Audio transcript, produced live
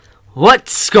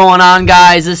What's going on,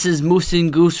 guys? This is Moose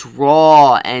and Goose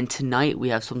Raw, and tonight we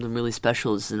have something really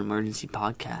special. This is an emergency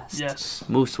podcast. Yes.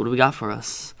 Moose, what do we got for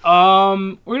us?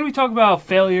 We're going to be talking about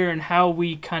failure and how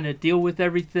we kind of deal with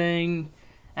everything,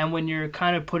 and when you're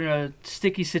kind of put in a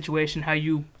sticky situation, how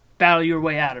you battle your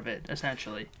way out of it,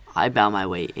 essentially. I bow my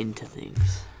way into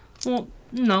things. Well,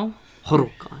 no.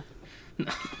 Haruka.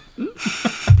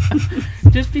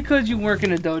 Just because you work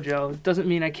in a dojo doesn't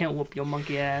mean I can't whoop your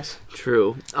monkey ass.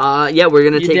 True. Yeah, we're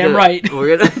gonna take. Damn right.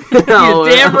 We're gonna. You're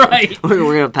damn right. We're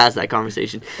gonna pass that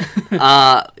conversation.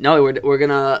 No, we're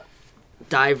gonna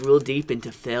dive real deep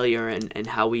into failure and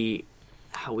how we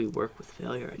work with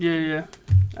failure. Yeah.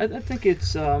 I think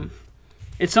it's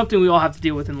something we all have to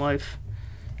deal with in life,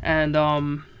 and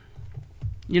a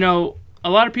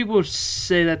lot of people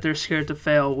say that they're scared to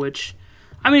fail, which,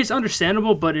 I mean, it's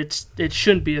understandable, but it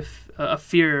shouldn't be a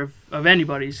fear of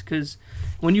anybody's, because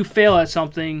when you fail at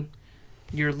something,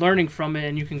 you're learning from it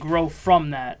and you can grow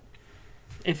from that.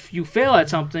 If you fail at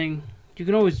something, you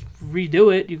can always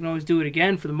redo it. You can always do it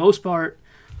again for the most part,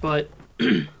 but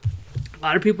a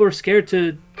lot of people are scared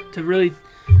to really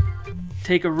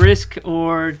take a risk,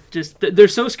 or just they're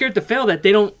so scared to fail that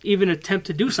they don't even attempt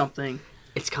to do something.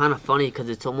 It's kind of funny because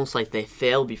it's almost like they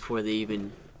fail before they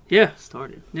even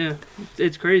started. Yeah,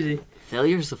 it's crazy.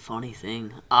 Failure's a funny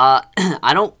thing. I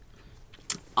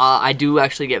do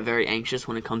actually get very anxious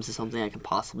when it comes to something I can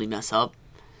possibly mess up.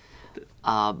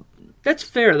 That's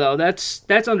fair, though.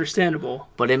 That's understandable.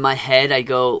 But in my head, I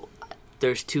go,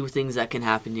 there's two things that can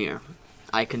happen here.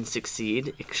 I can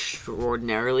succeed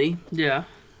extraordinarily. Yeah.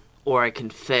 Or I can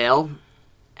fail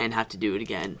and have to do it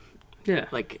again. Yeah.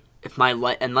 Like,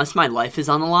 unless my life is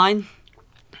on the line,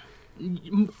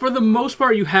 for the most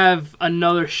part, you have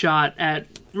another shot at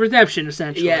redemption,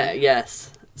 essentially. Yeah,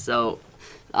 yes. So,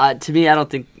 to me, I don't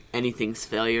think anything's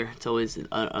failure. It's always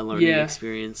a learning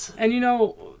experience. And,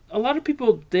 a lot of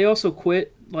people, they also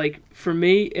quit. Like, for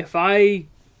me, if I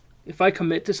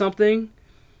commit to something,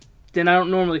 then I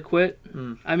don't normally quit.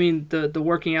 I mean, the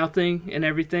working out thing and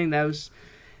everything,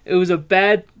 it was a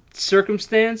bad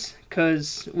circumstance,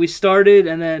 because we started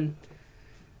and then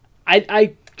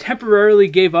I temporarily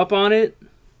gave up on it.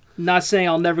 Not saying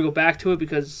I'll never go back to it,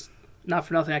 because not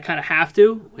for nothing I kind of have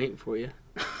to. Waiting for you.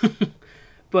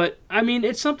 But I mean,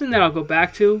 it's something that I'll go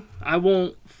back to. I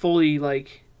won't fully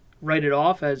write it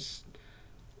off as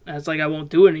I won't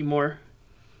do it anymore.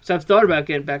 So I've thought about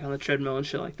getting back on the treadmill and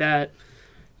shit like that.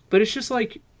 But it's just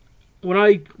like when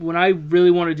I really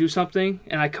want to do something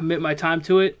and I commit my time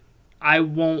to it, I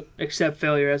won't accept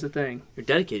failure as a thing. You're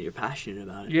dedicated. You're passionate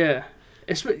about it. Yeah.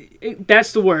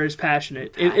 That's the word, is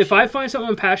passionate. If I find something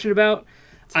I'm passionate about,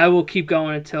 I will keep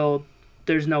going until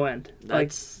there's no end.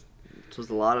 That's with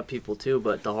a lot of people too,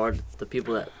 but the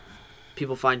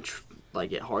people find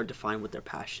it hard to find what they're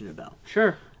passionate about.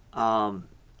 Sure. How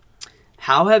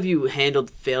have you handled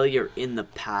failure in the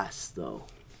past, though?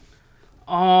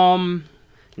 Now,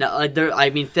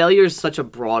 failure is such a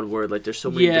broad word. Like, there's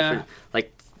so many different.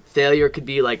 Like, failure could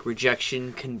be like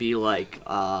rejection, can be like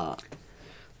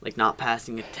not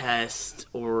passing a test,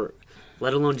 or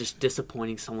let alone just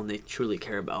disappointing someone they truly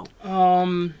care about.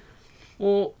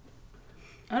 Well,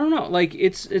 I don't know. Like,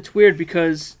 it's weird,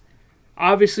 because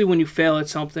obviously when you fail at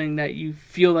something that you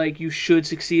feel like you should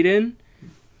succeed in,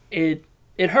 it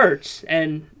hurts,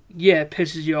 and it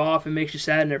pisses you off and makes you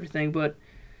sad and everything, but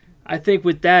I think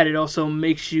with that, it also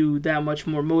makes you that much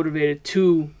more motivated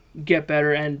to get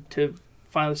better and to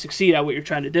finally succeed at what you're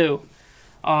trying to do.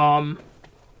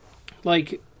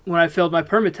 Like when I failed my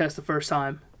permit test the first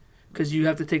time, because you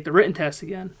have to take the written test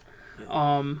again.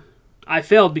 I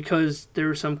failed because there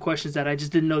were some questions that I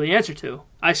just didn't know the answer to.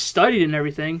 I studied and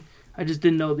everything, I just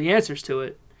didn't know the answers to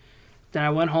it. Then I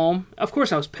went home. Of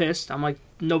course I was pissed. I'm like,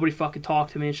 nobody fucking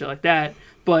talked to me and shit like that.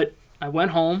 But I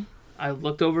went home, I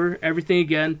looked over everything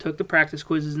again, took the practice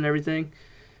quizzes and everything,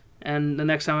 and the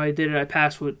next time I did it, I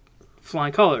passed with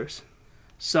flying colors.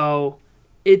 So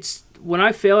when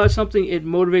I fail at something, it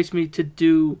motivates me to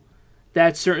do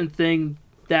that certain thing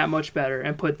that much better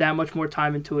and put that much more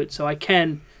time into it, so I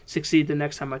can succeed the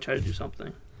next time I try to do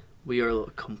something. We are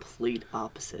complete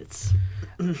opposites.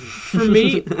 For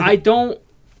me, I don't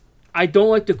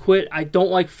like to quit. I don't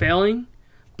like failing,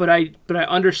 but I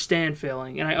understand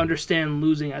failing, and I understand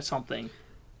losing at something.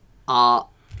 I'm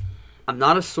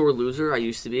not a sore loser. I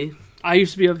used to be. I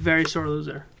used to be a very sore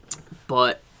loser.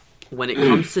 But when it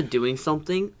comes to doing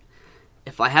something,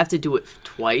 if I have to do it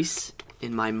twice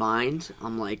in my mind,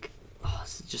 I'm like,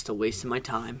 this is just a waste of my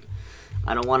time.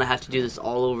 I don't want to have to do this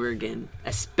all over again,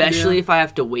 especially if I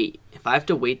have to wait. If I have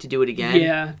to wait to do it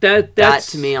again, that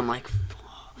to me, I'm like,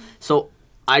 so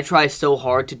I try so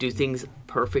hard to do things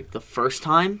perfect the first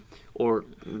time or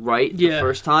right the Yeah.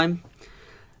 first time,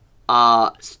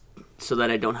 so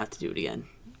that I don't have to do it again.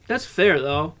 That's fair,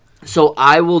 though. So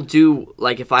I will do,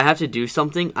 like, if I have to do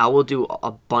something, I will do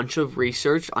a bunch of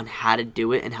research on how to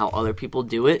do it and how other people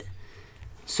do it.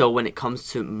 So when it comes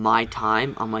to my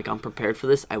time, I'm like, I'm prepared for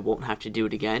this. I won't have to do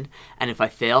it again. And if I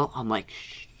fail, I'm like,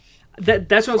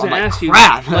 That's what I was I'm going to like, ask you.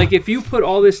 crap. Like, if you put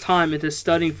all this time into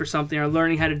studying for something or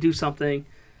learning how to do something,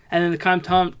 and then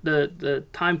the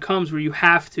time comes where you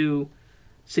have to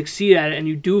succeed at it and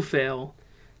you do fail,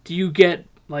 do you get,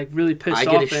 like, really pissed off?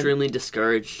 I get extremely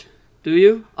discouraged. Do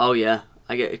you? Oh, yeah.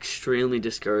 I get extremely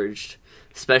discouraged.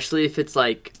 Especially if it's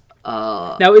like...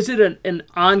 Now, is it an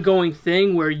ongoing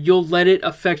thing where you'll let it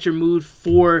affect your mood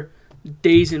for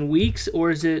days and weeks, or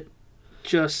is it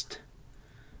just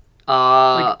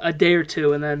like a day or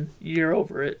two and then you're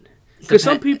over it? Because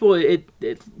some people,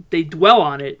 they dwell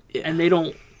on it and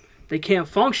they can't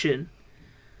function.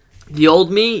 The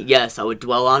old me, yes, I would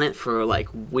dwell on it for like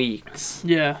weeks.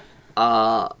 Yeah.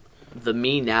 The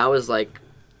me now is like,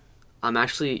 I'm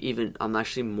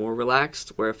actually more relaxed.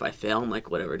 Where if I fail, I'm like,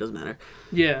 whatever, it doesn't matter.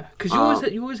 Yeah, because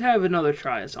you always have another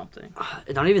try at something.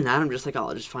 Not even that. I'm just like,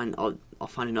 I'll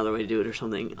find another way to do it or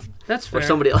something. That's fair.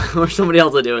 Or somebody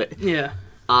else will do it. Yeah.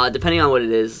 Depending on what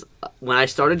it is. When I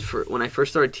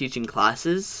first started teaching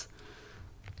classes,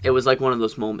 it was like one of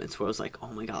those moments where I was like, oh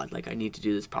my god, like I need to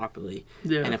do this properly.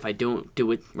 Yeah. And if I don't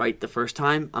do it right the first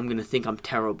time, I'm gonna think I'm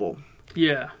terrible.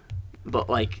 Yeah. But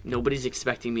like nobody's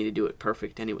expecting me to do it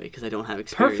perfect anyway because I don't have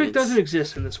experience. Perfect doesn't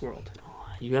exist in this world.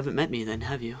 You haven't met me then,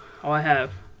 have you? Oh, I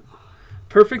have.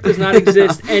 Perfect does not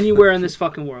exist anywhere in this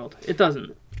fucking world. It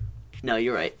doesn't. No,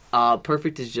 you're right.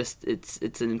 Perfect is just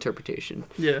it's an interpretation.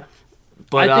 Yeah.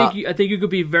 But I think you could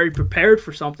be very prepared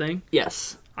for something.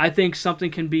 Yes. I think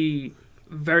something can be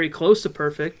very close to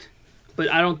perfect,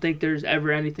 but I don't think there's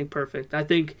ever anything perfect. I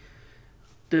think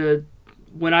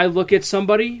when I look at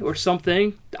somebody or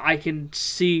something, I can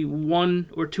see one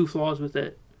or two flaws with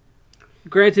it.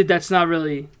 Granted, that's not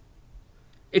really.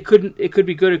 It could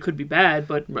be good, it could be bad,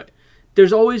 but right.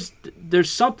 There's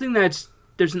something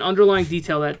there's an underlying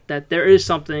detail that there is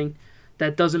something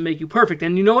that doesn't make you perfect,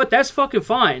 and you know what? That's fucking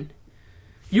fine.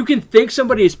 You can think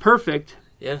somebody is perfect,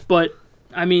 yeah, but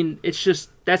I mean, it's just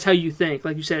that's how you think.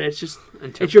 Like you said, it's just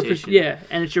it's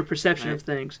your perception of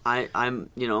things. I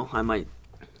might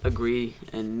agree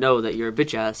and know that you're a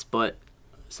bitch ass, but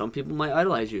some people might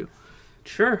idolize you.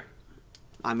 Sure.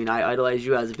 I mean, I idolize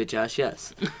you as a bitch ass,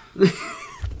 yes.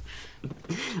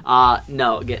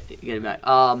 No, get it back.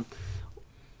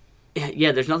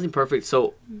 Yeah, there's nothing perfect.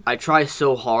 So I try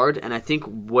so hard, and I think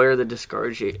where I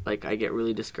get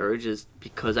really discouraged is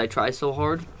because I try so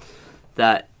hard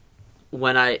that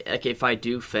when if I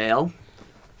do fail,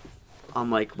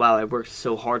 I'm like, wow, I worked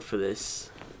so hard for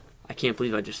this. I can't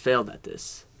believe I just failed at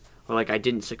this. Or like I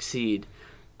didn't succeed.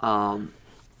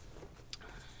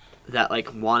 That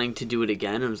like wanting to do it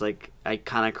again, it was like I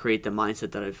kind of create the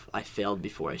mindset that I failed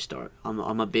before I start.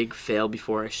 I'm a big fail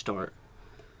before I start.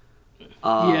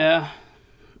 Yeah,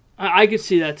 I could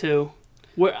see that too.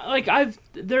 Where like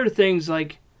there are things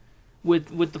like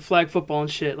with the flag football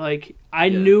and shit. Like I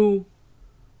knew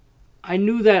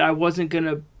that I wasn't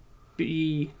gonna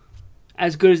be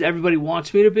as good as everybody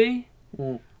wants me to be.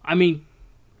 Mm. I mean,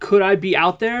 could I be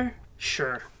out there?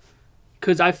 Sure.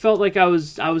 Because I felt like I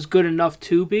was good enough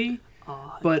to be,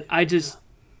 but I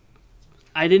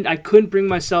couldn't bring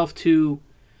myself to,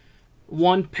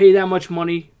 one, pay that much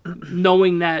money,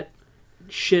 knowing that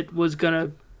shit was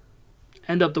gonna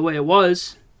end up the way it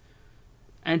was,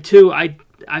 and two, I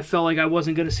felt like I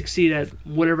wasn't gonna succeed at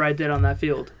whatever I did on that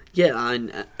field. Yeah,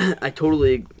 I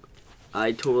totally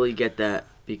get that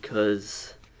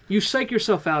because you psych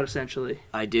yourself out essentially.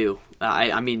 I do.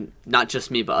 I mean, not just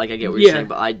me, but like I get what you're saying,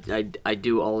 but I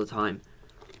do all the time.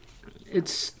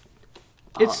 It's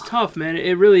tough, man.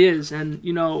 It really is, and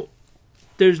you know,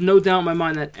 there's no doubt in my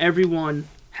mind that everyone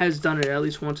has done it at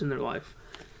least once in their life.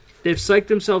 They've psyched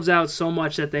themselves out so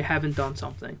much that they haven't done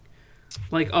something.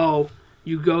 Like, oh,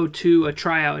 you go to a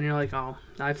tryout and you're like, oh,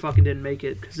 I fucking didn't make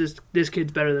it because this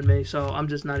kid's better than me, so I'm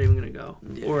just not even gonna go,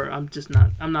 or I'm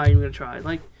not even gonna try.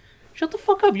 Like, shut the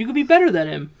fuck up. You could be better than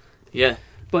him. Yeah.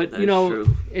 But, you know,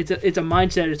 it's a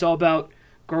mindset. It's all about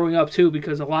growing up, too,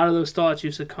 because a lot of those thoughts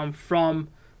used to come from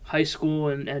high school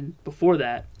and before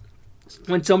that.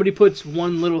 When somebody puts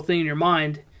one little thing in your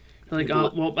mind, you're like,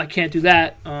 oh, well, I can't do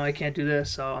that. I can't do this,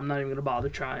 so I'm not even going to bother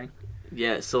trying.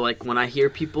 Yeah, so, like, when I hear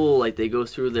people, like, they go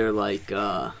through their,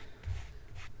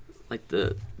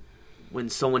 when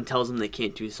someone tells them they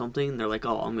can't do something, they're like,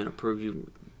 oh, I'm going to prove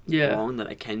you wrong that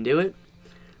I can do it.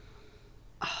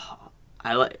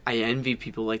 I envy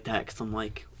people like that because I'm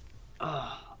like,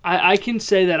 oh. I can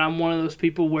say that I'm one of those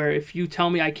people where if you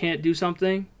tell me I can't do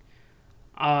something,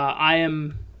 I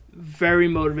am very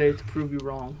motivated to prove you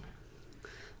wrong.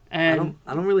 And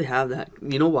I don't really have that.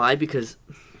 You know why? Because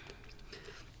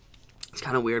it's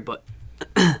kind of weird, but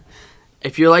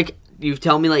if you're like, you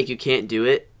tell me like you can't do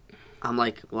it, I'm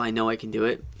like, well, I know I can do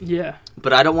it. Yeah.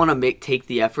 But I don't want to take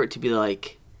the effort to be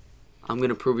like, I'm going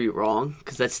to prove you wrong,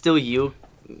 because that's still you,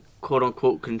 quote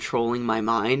unquote, controlling my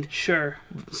mind. Sure.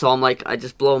 So I'm like, I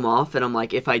just blow them off, and I'm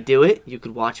like, if I do it, you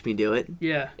could watch me do it.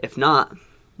 Yeah. If not,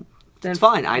 then it's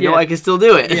fine. I know I can still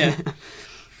do it. Yeah.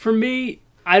 For me,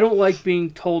 I don't like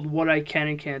being told what I can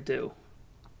and can't do.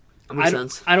 That makes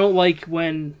sense. I don't like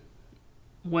when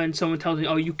someone tells me,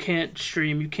 oh, you can't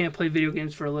stream, you can't play video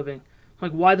games for a living. I'm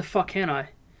like, why the fuck can't I?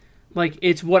 Like,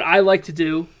 it's what I like to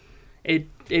do.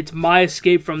 It's my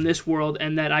escape from this world,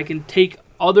 and that I can take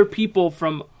other people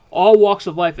from all walks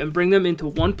of life and bring them into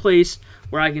one place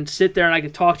where I can sit there and I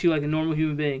can talk to you like a normal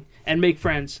human being and make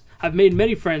friends. I've made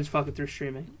many friends fucking through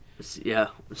streaming. Yeah.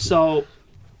 So,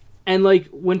 and like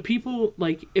when people,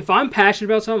 like if I'm passionate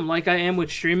about something like I am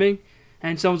with streaming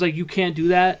and someone's like, you can't do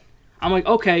that, I'm like,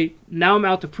 okay, now I'm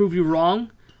out to prove you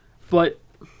wrong. But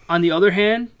on the other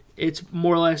hand, it's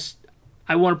more or less,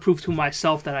 I want to prove to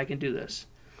myself that I can do this.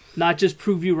 Not just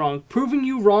prove you wrong. Proving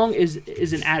you wrong is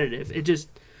an additive.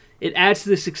 It adds to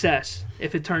the success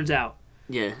if it turns out.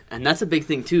 Yeah, and that's a big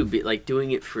thing too, like doing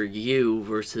it for you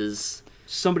versus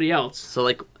somebody else. So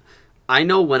like, I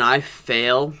know when I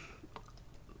fail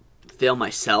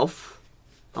myself,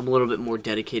 I'm a little bit more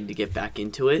dedicated to get back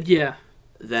into it. Yeah.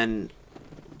 Than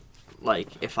like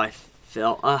if I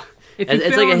fail, it's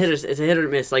a hit or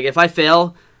miss. Like if I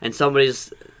fail and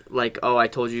somebody's like, "Oh, I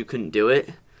told you couldn't do it."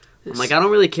 I'm like, I don't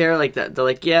really care like that. They're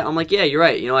like, yeah. I'm like, yeah, you're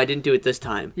right. You know, I didn't do it this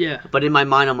time. Yeah. But in my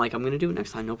mind, I'm like, I'm going to do it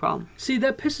next time. No problem. See,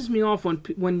 that pisses me off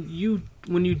when you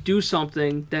do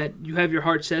something that you have your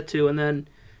heart set to and then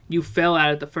you fail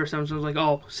at it the first time. So I was like,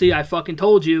 oh, see, I fucking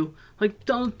told you. Like,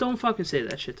 don't fucking say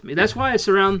that shit to me. That's why I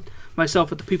surround myself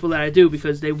with the people that I do,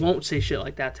 because they won't say shit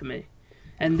like that to me.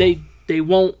 And they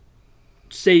won't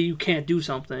say you can't do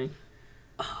something.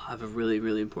 I have a really,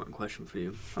 really important question for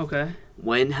you. Okay.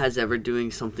 When has ever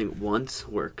doing something once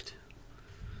worked?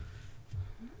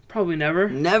 Probably never.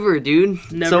 Never, dude.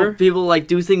 Never. So people like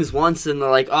do things once and they're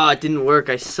like, "Oh, it didn't work.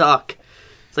 I suck."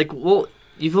 It's like, well,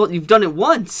 you've done it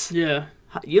once. Yeah.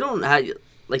 You don't have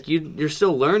like you're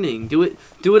still learning. Do it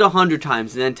 100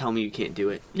 times and then tell me you can't do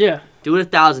it. Yeah. Do it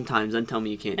 1,000 times then tell me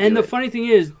you can't do it. And the funny thing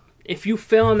is, if you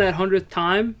fail on that 100th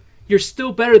time, you're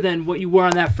still better than what you were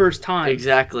on that first time.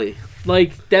 Exactly.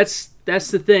 Like, that's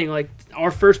the thing. Like,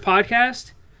 our first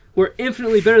podcast, we're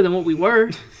infinitely better than what we were.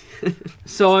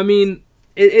 So, I mean,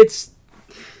 it's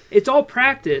all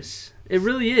practice. It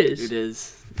really is. It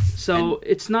is. So,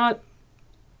 it's not...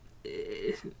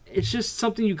 It's just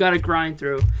something you got to grind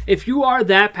through. If you are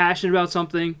that passionate about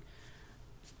something,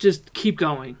 just keep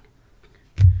going.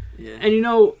 Yeah. And, you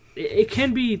know, it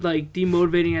can be, like,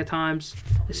 demotivating at times,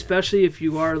 especially if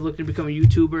you are looking to become a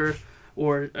YouTuber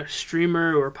or a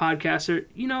streamer or a podcaster.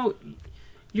 You know,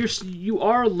 you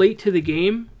are late to the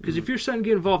game, because if you're starting to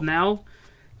get involved now,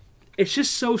 it's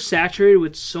just so saturated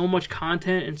with so much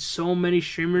content and so many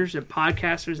streamers and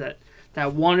podcasters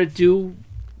that want to do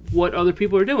what other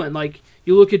people are doing. Like,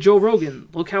 you look at Joe Rogan,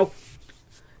 look how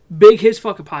big his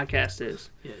fucking podcast is.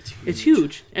 Yeah, it's huge. It's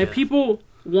huge. And people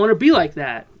want to be like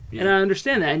that. Yeah. And I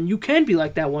understand that. And you can be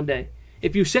like that one day.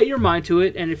 If you set your mind to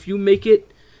it, and if you make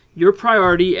it your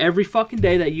priority every fucking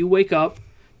day that you wake up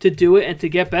to do it and to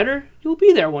get better, you'll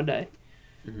be there one day.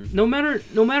 Mm-hmm. No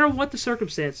matter what the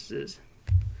circumstances is.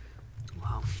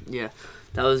 Wow. Yeah.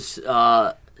 That was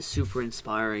super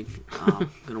inspiring. I'm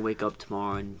going to wake up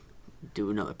tomorrow and do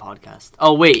another podcast.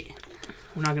 Oh, wait.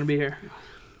 We're not going to be here.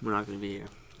 We're not going to be here.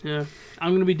 Yeah. I'm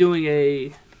going to be doing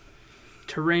a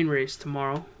terrain race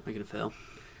tomorrow. Are you going to fail?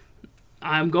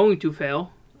 I'm going to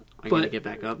fail. Are you going to get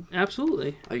back up?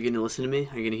 Absolutely. Are you going to listen to me?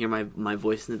 Are you going to hear my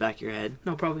voice in the back of your head?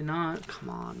 No, probably not. Come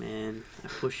on, man. I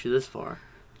pushed you this far.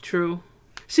 True.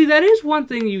 See, that is one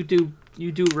thing you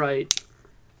do right.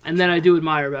 And then I do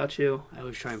admire about you. I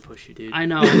always try and push you, dude. I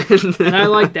know. And I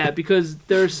like that, because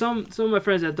there are some of my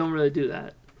friends that don't really do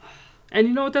that. And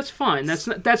you know what? That's fine.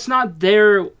 That's not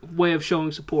their way of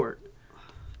showing support.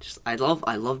 I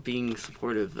love being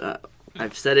supportive.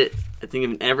 I've said it, I think,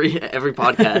 in every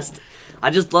podcast. I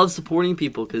just love supporting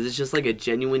people because it's just like a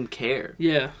genuine care.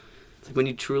 Yeah. It's like when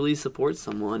you truly support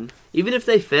someone, even if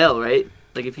they fail, right?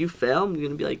 Like if you fail, I'm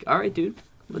gonna be like, all right, dude.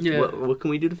 What can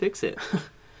we do to fix it?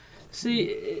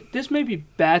 See, this may be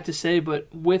bad to say, but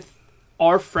with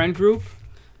our friend group,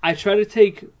 I try to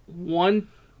take one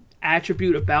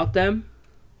attribute about them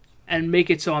and make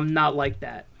it so I'm not like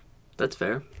that. That's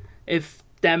fair. If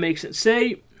that makes sense.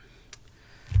 Say,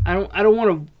 I don't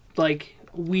want to like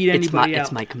weed anybody out.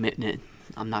 It's my commitment.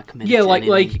 I'm not committed. Yeah, to like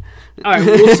anything. all right.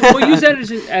 We'll use that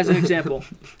as an example.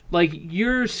 Like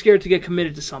you're scared to get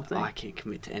committed to something. Oh, I can't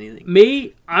commit to anything.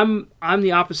 Me, I'm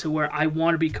the opposite, where I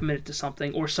want to be committed to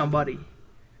something or somebody.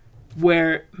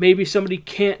 Where maybe somebody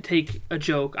can't take a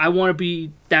joke. I want to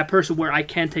be that person where I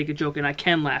can take a joke and I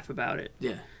can laugh about it.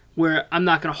 Yeah. Where I'm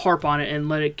not going to harp on it and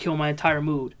let it kill my entire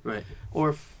mood. Right.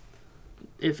 Or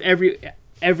if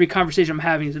every conversation I'm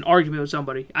having is an argument with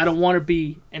somebody, I don't want to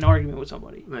be an argument with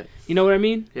somebody. Right. You know what I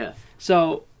mean? Yeah.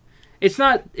 So it's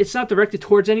not directed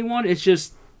towards anyone. It's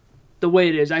just the way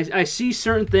it is. I see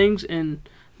certain things in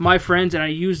my friends and I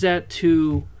use that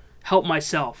to help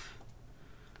myself.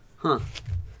 Huh.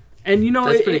 And you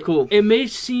know, that's pretty cool. It may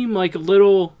seem like a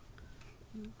little,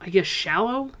 I guess,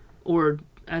 shallow or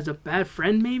as a bad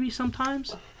friend maybe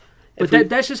sometimes. But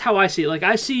that's just how I see it. Like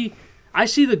I see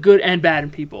the good and bad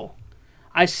in people.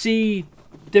 I see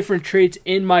different traits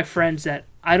in my friends that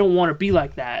I don't want to be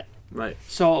like that. Right.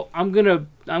 So I'm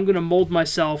gonna mold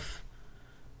myself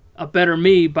a better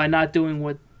me by not doing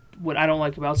what I don't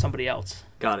like about somebody else.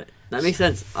 Got it. That makes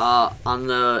sense.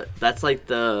 That's like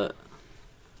the,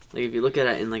 like if you look at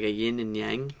it in like a yin and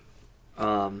yang,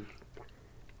 I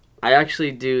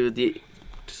actually do the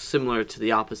similar to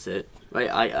the opposite. Right.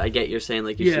 I get you're saying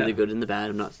like you see the good and the bad.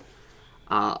 I'm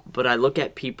not. But I look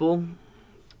at people.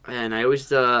 And I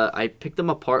always I pick them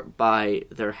apart by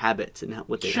their habits and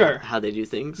what they how they do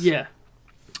things. Yeah.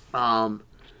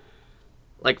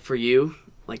 Like for you,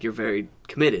 like you're very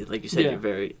committed. Like you said, you're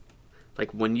very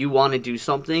like when you want to do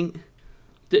something,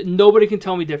 nobody can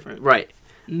tell me different. Right.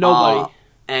 Nobody.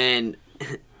 And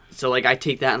so like I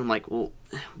take that and I'm like, well,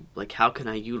 like how can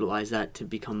I utilize that to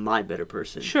become my better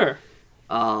person? Sure.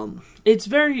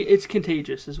 It's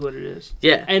contagious, is what it is.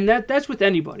 Yeah. And that's with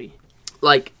anybody.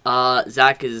 Like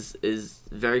Zach is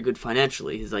very good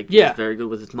financially. He's he's very good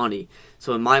with his money.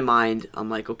 So in my mind, I'm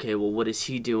like, okay, well, what is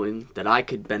he doing that I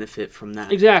could benefit from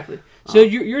that? Exactly. So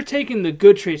you're taking the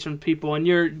good traits from people and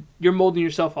you're molding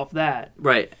yourself off that.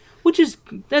 Right.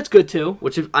 That's good too.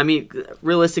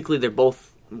 Realistically, they're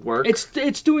both work.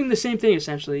 It's doing the same thing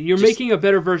essentially. You're making a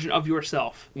better version of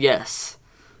yourself. Yes.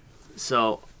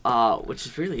 So, which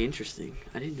is really interesting.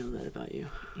 I didn't know that about you.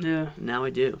 Yeah. Now I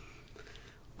do.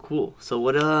 Cool. So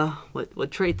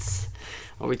what traits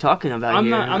are we talking about I'm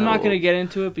here? I'm not going to get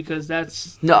into it because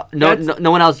that's no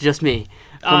one else, just me.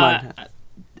 Come on.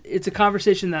 It's a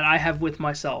conversation that I have with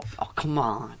myself. Oh, come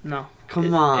on. No.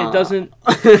 Come on. It doesn't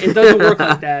work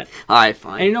like that. All right,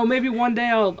 fine. And maybe one day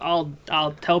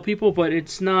I'll tell people, but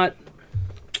it's not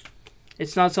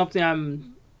something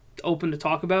I'm open to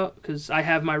talk about because I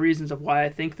have my reasons of why I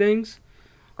think things.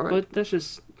 All right. But that's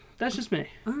just me.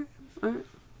 All right.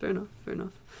 Fair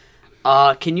enough.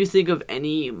 Can you think of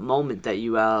any moment that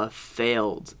you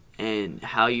failed and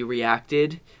how you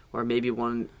reacted, or maybe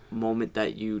one moment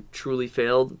that you truly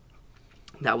failed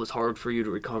that was hard for you to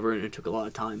recover and it took a lot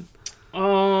of time?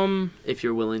 If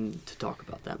you're willing to talk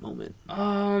about that moment.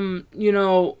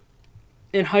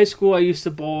 In high school I used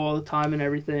to bowl all the time and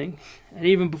everything, and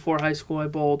even before high school I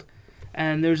bowled.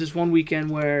 And there's this one weekend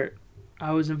where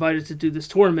I was invited to do this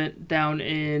tournament down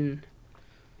in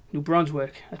New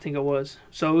Brunswick, I think it was.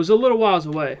 So it was a little whiles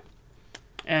away.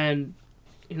 And,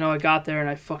 I got there and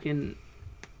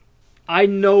I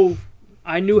knew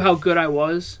how good I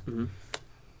was. Mm-hmm.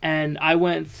 And I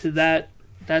went to that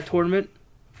tournament,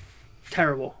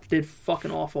 terrible. Did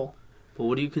fucking awful. But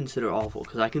what do you consider awful?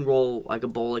 Because I can bowl like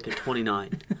a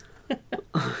 29.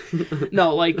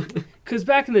 No, because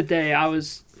back in the day I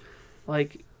was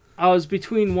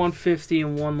between 150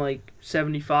 and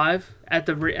 175 at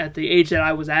the age that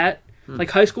I was at.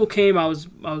 Like high school came, I was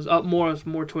up more. I was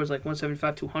more towards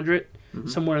 175, 200,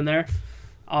 somewhere in there.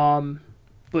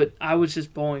 But I was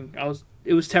just bowling.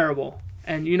 It was terrible,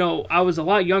 and I was a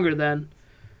lot younger then,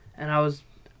 and I was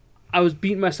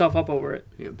beating myself up over it.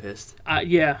 You're pissed.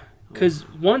 Yeah, because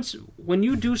when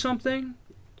you do something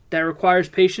that requires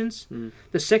patience,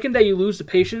 the second that you lose the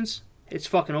patience, it's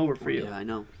fucking over for you. Yeah, I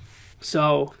know.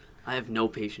 So I have no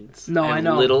patience. No, I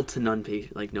know. Little to none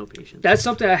patience, no patience. That's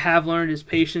something I have learned is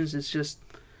patience. It's just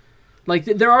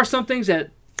there are some things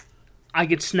that I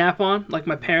could snap on, like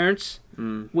my parents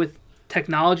with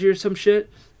technology or some shit.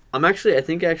 I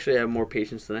think I have more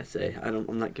patience than I say.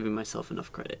 I'm not giving myself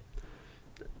enough credit.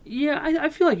 Yeah, I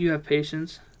feel like you have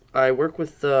patience. I work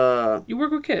with You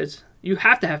work with kids. You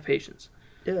have to have patience.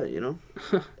 Yeah,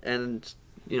 and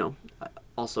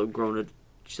also grown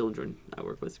children I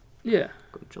work with. Yeah.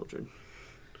 Grown children.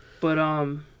 But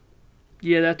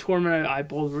yeah, that tournament I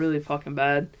bowled really fucking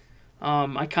bad. I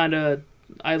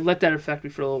let that affect me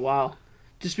for a little while,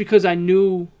 just because I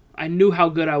knew how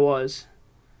good I was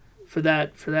for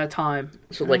that time.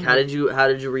 So like, how did you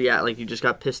react? Like, you just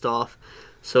got pissed off.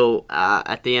 So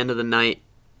at the end of the night,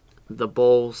 the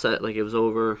bowl set, like, it was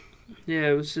over. Yeah,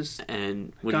 it was just.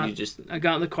 And I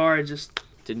got in the car. I just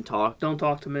didn't talk. Don't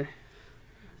talk to me.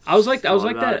 I was like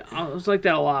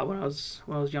that a lot when I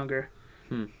was younger.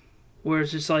 Where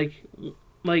it's just like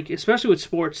especially with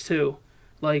sports too,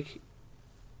 like,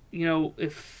 you know,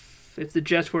 if the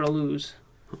Jets were to lose,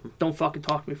 don't fucking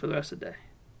talk to me for the rest of the day.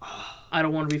 I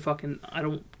don't want to be fucking.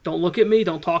 Don't look at me.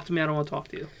 Don't talk to me. I don't want to talk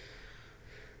to you.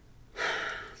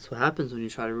 That's what happens when you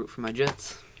try to root for my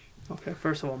Jets. Okay,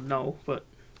 first of all, no, but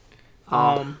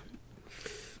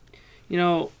you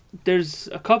know, there's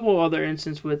a couple other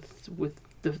instances with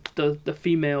the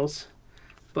females,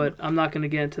 but I'm not gonna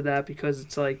get into that because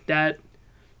it's like that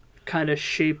kind of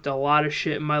shaped a lot of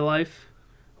shit in my life,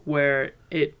 where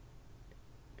it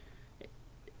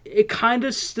kind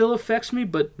of still affects me,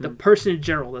 but the person in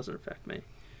general doesn't affect me.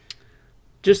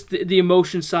 Just the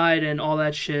emotion side and all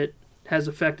that shit has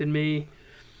affected me.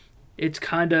 It's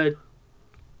kind of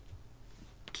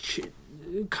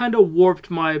warped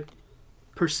my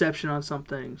perception on some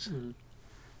things.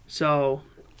 So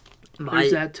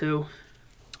there's that too.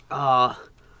 A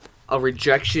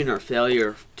rejection or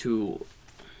failure to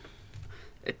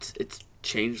it's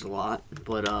changed a lot,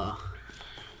 but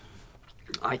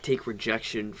I take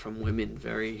rejection from women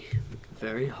very,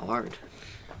 very hard.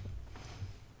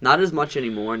 Not as much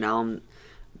anymore. Now I'm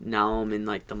in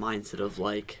like the mindset of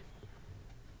like,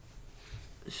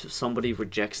 if somebody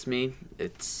rejects me,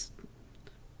 it's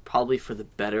probably for the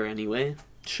better anyway.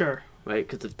 Sure. Right?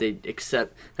 Because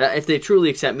if they truly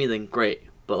accept me, then great.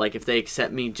 But like, if they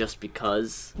accept me just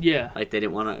because, like, they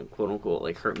didn't want to quote unquote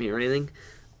like hurt me or anything,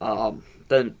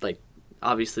 then like,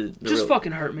 obviously just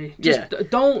fucking hurt me. Just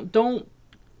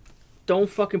don't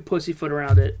fucking pussyfoot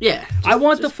around it. Yeah. I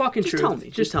want the fucking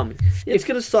truth. Just tell me. It's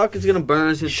gonna suck. It's gonna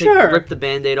burn. It's gonna rip the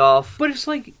Band-Aid off. But it's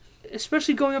like,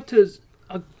 especially going up to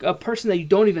a person that you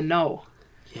don't even know.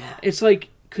 Yeah. It's like,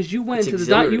 because you went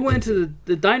into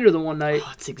the diner the one night.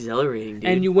 Oh, it's exhilarating, dude.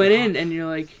 And you went in and you're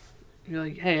like,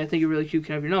 hey, I think you're really cute.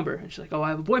 Can I have your number? And she's like, oh, I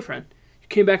have a boyfriend. You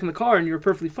came back in the car and you were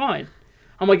perfectly fine.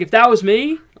 I'm like, if that was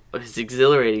me, it's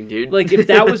exhilarating, dude. Like, if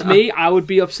that was me, I would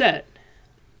be upset.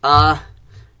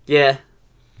 Yeah.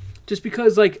 Just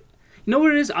because, like, you know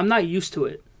what it is? I'm not used to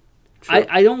it.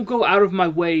 I don't go out of my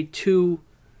way to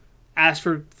ask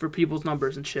for people's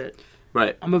numbers and shit.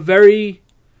 Right. I'm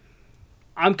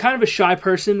kind of a shy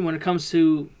person when it comes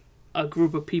to a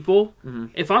group of people. Mm-hmm.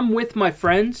 If I'm with my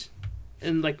friends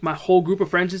and, like, my whole group of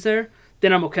friends is there,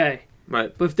 then I'm okay.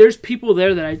 Right. But if there's people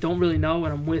there that I don't really know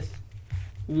and I'm with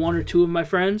one or two of my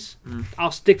friends,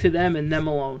 I'll stick to them and them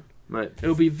alone. Right.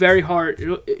 It'll be very hard.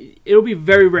 It'll be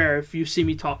very rare if you see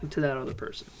me talking to that other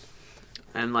person.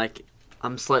 And, like,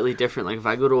 I'm slightly different. Like, if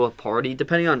I go to a party,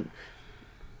 depending on,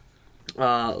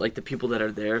 like, the people that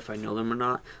are there, if I know them or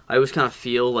not, I always kind of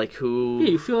feel, like, who...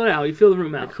 Yeah, you feel it out. You feel the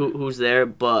room out. Like, who's there.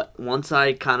 But once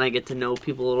I kind of get to know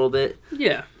people a little bit...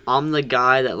 Yeah. I'm the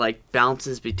guy that, like,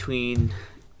 bounces between...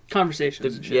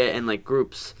 Conversations and shit. Yeah, and, like,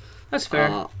 groups. That's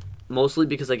fair. Mostly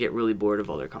because I get really bored of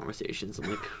other conversations. I'm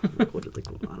like, what, like,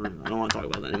 I don't want to talk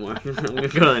about that anymore. I'm going to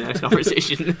go to the next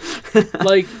conversation.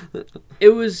 Like, it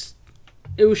was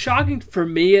shocking for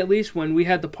me, at least, when we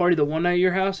had the party the one night at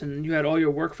your house and you had all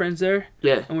your work friends there.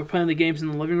 Yeah. And we're playing the games in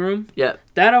the living room. Yeah.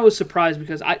 That I was surprised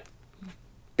because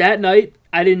that night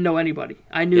I didn't know anybody.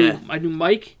 I knew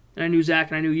Mike and I knew Zach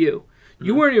and I knew you.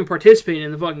 You weren't even participating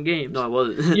in the fucking games. No, I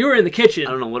wasn't. You were in the kitchen.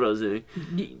 I don't know what I was doing.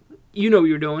 You know what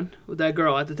you were doing with that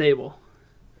girl at the table.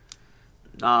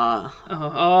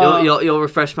 You'll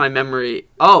refresh my memory.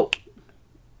 Oh.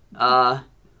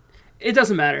 It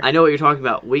doesn't matter. I know what you're talking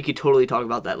about. We could totally talk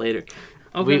about that later.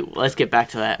 Okay. Let's get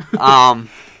back to that.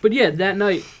 But yeah, that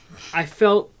night, I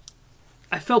felt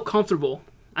comfortable.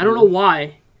 I don't know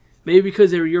why. Maybe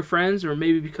because they were your friends, or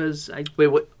maybe because I... Wait,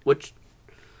 which...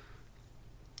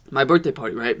 My birthday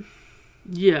party, right?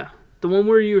 Yeah. The one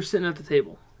where you were sitting at the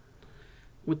table.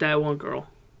 With that one girl.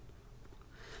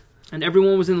 And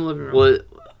everyone was in the living room.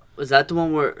 Was that the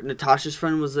one where Natasha's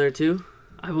friend was there too?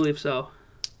 I believe so.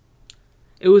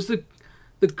 It was the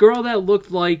girl that looked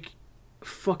like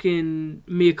fucking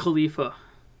Mia Khalifa.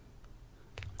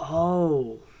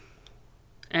 Oh.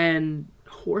 And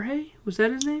Jorge? Was that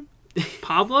his name?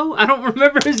 Pablo? I don't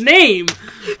remember his name.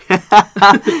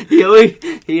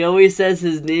 He always says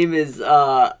his name is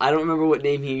I don't remember what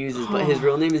name he uses, but his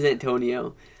real name is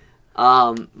Antonio.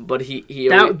 But he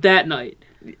that night.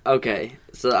 Okay,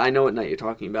 so I know what night you're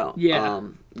talking about. Yeah.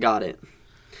 Got it.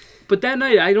 But that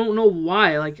night, I don't know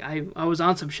why. Like, I was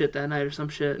on some shit that night or some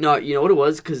shit. No, you know what it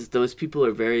was? Because those people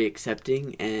are very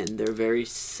accepting and they're very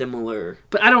similar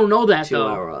But I don't know that, to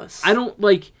though. us. I don't,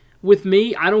 like, with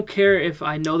me, I don't care if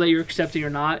I know that you're accepting or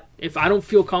not. If I don't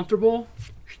feel comfortable,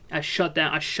 I shut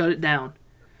it down.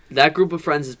 That group of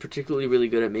friends is particularly really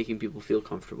good at making people feel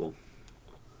comfortable.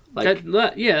 Like,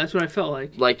 Yeah, that's what I felt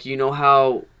like. like, you know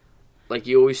how, like,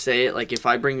 you always say it, like, if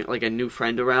I bring, like, a new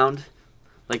friend around,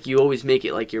 like, you always make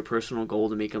it, like, your personal goal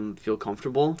to make them feel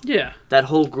comfortable. Yeah. That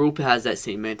whole group has that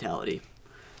same mentality,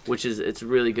 which is, it's a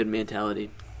really good mentality.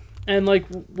 And, like,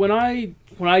 when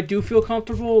I do feel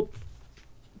comfortable,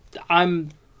 I'm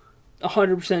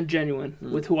 100% genuine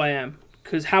with who I am.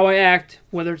 Because how I act,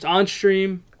 whether it's on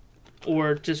stream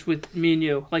or just with me and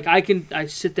you, like, I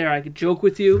sit there, I could joke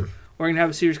with you, or I can have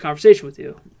a serious conversation with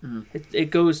you. Mm.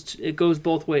 It goes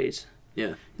both ways. Yeah.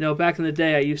 You know, back in the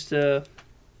day, I used to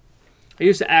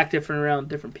act different around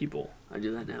different people, I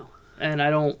do that now. and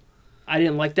I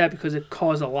didn't like that because it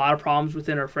caused a lot of problems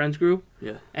within our friends group.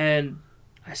 Yeah. And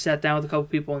I sat down with a couple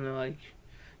people, and they're like,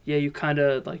 "Yeah, you kind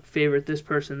of like favorite this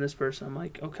person." I'm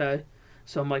like, "Okay."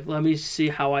 So I'm like, "Let me see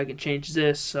how I can change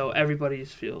this so everybody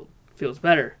feels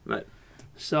better." Right.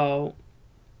 So,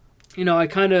 you know, I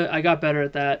got better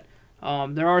at that.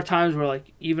 There are times where,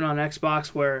 like, even on Xbox,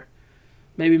 where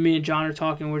maybe me and John are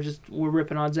talking, we're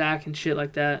ripping on Zach and shit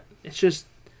like that.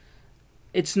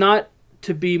 It's not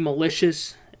to be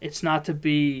malicious. It's not to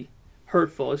be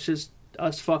hurtful. It's just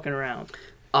us fucking around.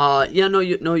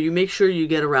 You make sure you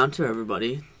get around to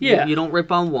everybody. Yeah. You don't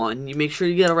rip on one. You make sure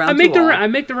you get around I to make all. I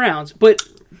make the rounds, but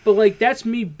like, that's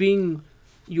me being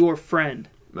your friend.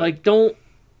 Right. Like, don't.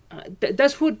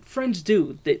 That's what friends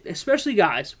do. Especially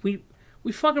guys. We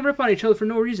fucking rip on each other for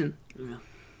no reason. Yeah.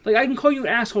 Like, I can call you an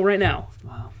asshole right now.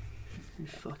 Wow. You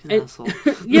fucking And- asshole.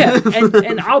 Yeah,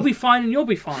 and I'll be fine and you'll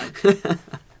be fine.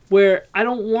 Where I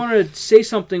don't want to say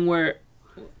something where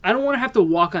I don't want to have to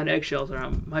walk on eggshells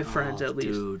around my friends, at least.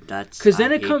 Dude, that's... 'Cause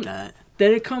then I it hate come- that.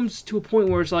 Then it comes to a point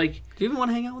where it's like, Do you even want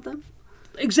to hang out with them?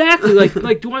 exactly,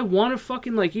 like do I want to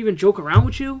fucking, like, even joke around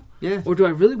with you? Yeah. Or do I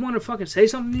really want to fucking say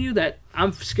something to you that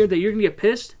I'm scared that you're going to get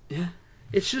pissed? Yeah.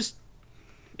 It's just,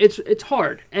 it's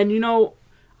hard. And, you know,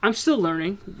 I'm still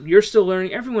learning. You're still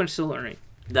learning. Everyone's still learning.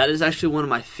 That is actually one of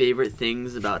my favorite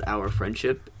things about our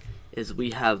friendship, is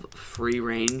we have free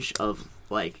range of,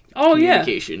 like, Oh, yeah.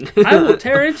 communication. I will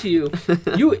tear into you.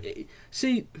 You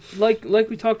see, like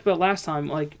we talked about last time,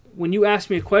 like, when you ask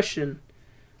me a question,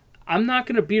 I'm not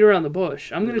going to beat around the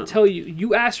bush. I'm going to tell you,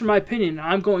 you ask for my opinion, and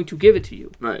I'm going to give it to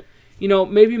you. Right. You know,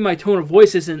 maybe my tone of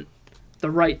voice isn't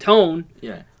the right tone,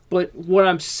 Yeah. but what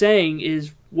I'm saying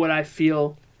is what I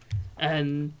feel,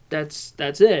 and that's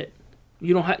it.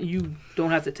 You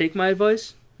don't have to take my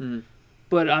advice,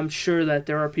 but I'm sure that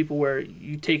there are people where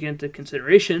you take it into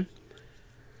consideration.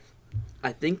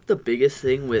 I think the biggest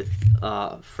thing with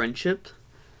friendship,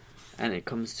 and it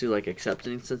comes to, like,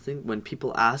 accepting something, when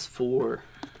people ask for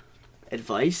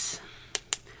advice,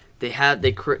 they have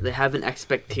an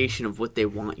expectation of what they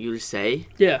want you to say,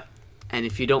 Yeah, and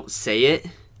if you don't say it,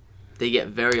 they get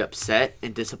very upset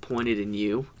and disappointed in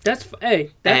you. that's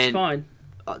And- fine.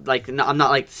 Like, no, I'm not,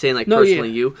 like, saying, like, No, personally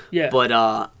yeah. you, Yeah.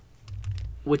 but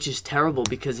which is terrible,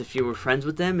 because if you were friends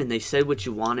with them and they said what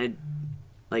you wanted,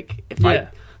 like, if Yeah.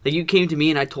 like, you came to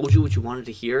me and I told you what you wanted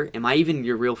to hear, am I even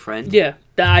your real friend? Yeah,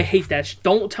 I hate that.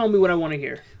 Don't tell me what I want to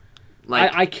hear.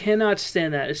 Like, I cannot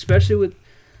stand that, especially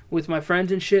with my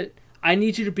friends and shit. I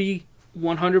need you to be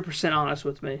 100% honest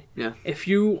with me. Yeah. If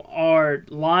you are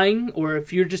lying, or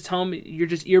if you're just telling me, you're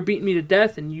just ear beating me to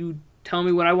death, and you tell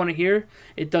me what I want to hear,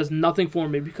 it does nothing for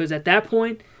me, because at that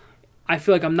point, I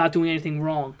feel like I'm not doing anything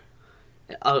wrong.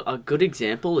 a good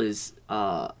example is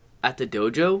at the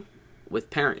dojo with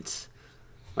parents.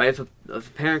 Right? If a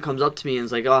parent comes up to me and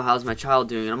is like, "Oh, how's my child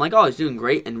doing?" and I'm like, "Oh, he's doing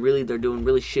great," and really they're doing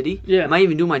really shitty. Yeah. Am I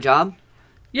even doing my job?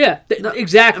 Yeah, No,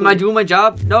 exactly. Am I doing my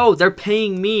job? No, they're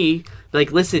paying me.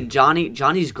 Like, listen,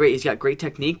 Johnny's great. He's got great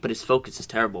technique, but his focus is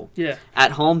terrible. Yeah,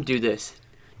 At home, do this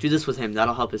with him.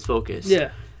 That'll help his focus.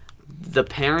 yeah, The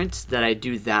parents that I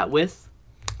do that with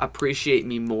appreciate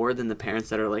me more than the parents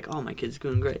that are like, "Oh, my kid's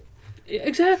doing great."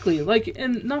 exactly. Like,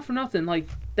 and not for nothing. Like,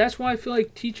 that's why I feel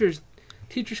like teachers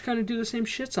kind of do the same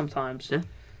shit sometimes. Yeah.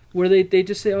 Where they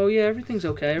just say, "Oh yeah, everything's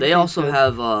okay." They everything's also good."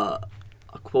 have a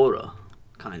quota,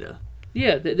 kind of.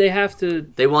 Yeah, they have to.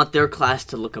 They want their class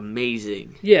to look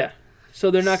amazing. Yeah, so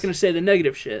they're not going to say the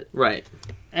negative shit, Right.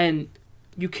 and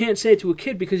you can't say it to a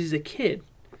kid because he's a kid.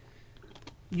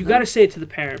 You got to say it to the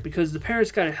parent, because the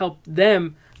parent's got to help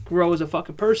them grow as a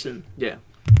fucking person. Yeah.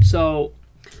 So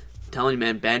telling you,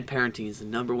 man, bad parenting is the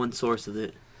number one source of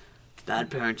it. Bad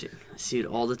parenting. I see it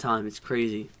all the time. It's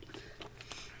crazy.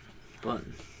 But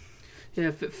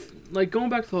Yeah, like going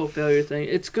back to the whole failure thing,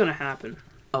 it's gonna happen.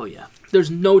 oh yeah, There's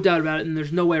no doubt about it, and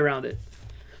there's no way around it.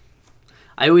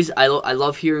 I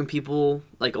love hearing people,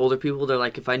 like older people. They're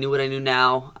like, if I knew what I knew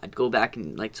now, I'd go back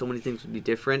and like so many things would be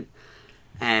different.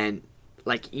 And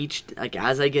like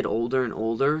as I get older and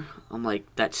older, I'm like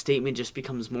that statement just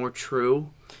becomes more true.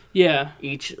 Yeah.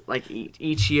 Each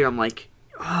year, I'm like,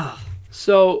 oh.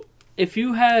 So if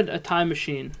you had a time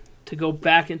machine to go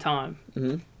back in time,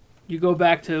 Mm-hmm. you go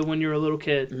back to when you were a little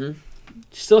kid, Mm-hmm.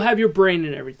 still have your brain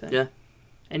and everything. Yeah.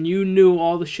 And you knew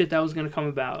all the shit that was going to come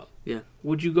about. Yeah.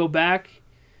 Would you go back?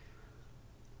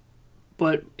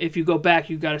 But if you go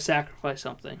back, you got to sacrifice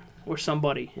something or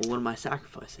somebody. Well, what am I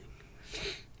sacrificing?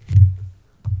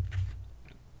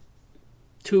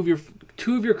 Two of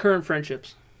your current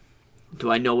friendships.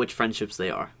 Do I know which friendships they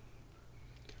are?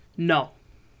 No.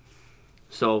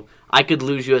 So I could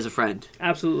lose you as a friend.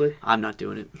 Absolutely. I'm not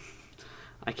doing it.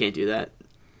 I can't do that.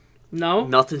 No?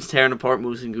 Nothing's tearing apart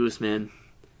Moose and Goose, man.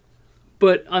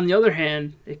 But on the other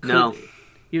hand, it could. No.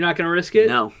 You're not going to risk it?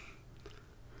 No.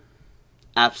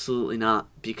 Absolutely not.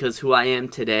 Because who I am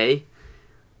today,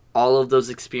 all of those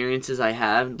experiences I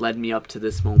have led me up to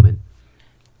this moment.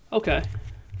 Okay.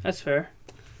 That's fair.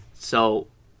 So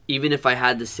even if I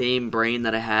had the same brain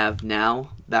that I have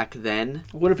now, back then,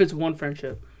 What if it's one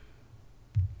friendship?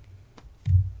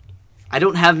 I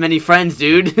don't have many friends,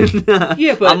 dude.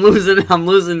 Yeah, but I'm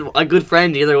losing a good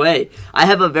friend either way. I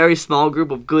have a very small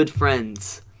group of good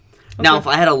friends. Okay. Now, if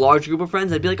I had a large group of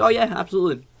friends, I'd be like, oh yeah,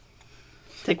 absolutely.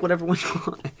 Take whatever one you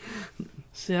want.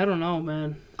 See, I don't know,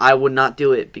 man. I would not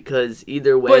do it because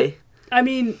either way, I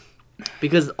mean,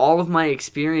 because all of my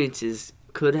experiences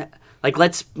could like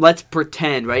let's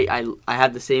pretend, right? I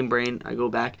have the same brain. I go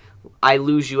back. I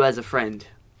lose you as a friend.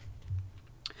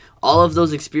 All of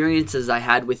those experiences I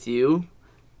had with you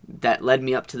that led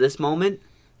me up to this moment,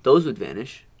 those would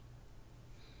vanish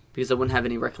because I wouldn't have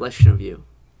any recollection of you.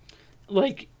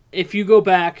 like, if you go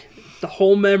back, the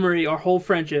whole memory, our whole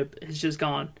friendship is just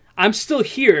gone. I'm still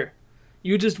here.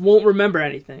 You just won't remember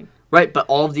anything. Right, but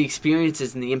all of the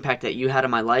experiences and the impact that you had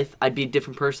on my life, I'd be a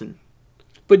different person.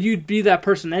 But you'd be that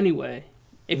person anyway.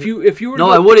 If you were No,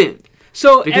 I wouldn't.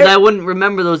 So Because I wouldn't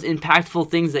remember those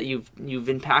impactful things that you've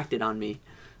impacted on me.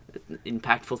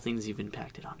 Impactful things you've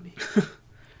impacted on me.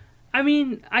 I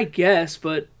mean, I guess,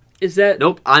 but is that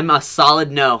Nope, I'm a solid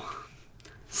no.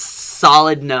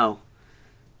 Solid no.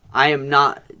 I am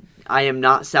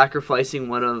not sacrificing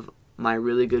one of my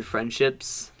really good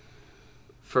friendships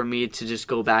for me to just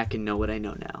go back and know what I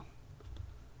know now.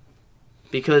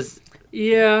 Because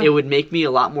Yeah. it would make me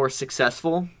a lot more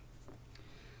successful,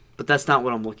 but that's not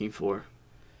what I'm looking for.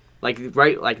 Like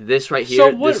this right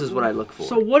here, this is what I look for.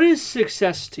 So what is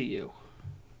success to you?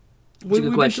 That's a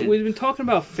good question. We've been talking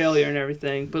about failure and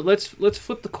everything, but let's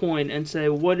flip the coin and say,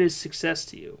 what is success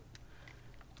to you?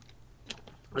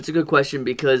 That's a good question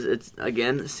because it's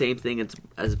again the same thing.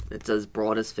 It's as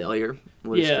broad as failure.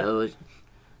 What is Yeah. failure?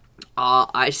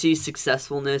 I see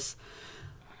successfulness.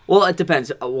 Well, it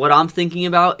depends. What I'm thinking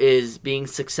about is being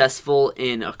successful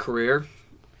in a career.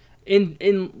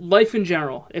 In life in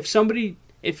general,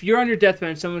 if you're on your deathbed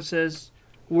and someone says,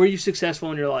 "Were you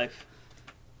successful in your life?"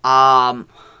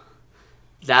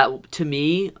 That to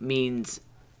me means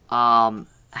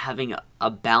having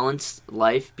a balanced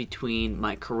life between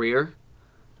my career,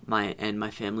 my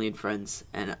family and friends,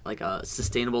 and like a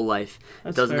sustainable life.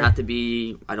 That's It doesn't fair. have to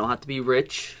be. I don't have to be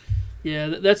rich. Yeah,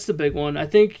 that's the big one. I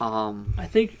think Um,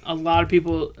 a lot of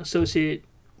people associate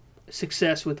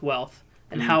success with wealth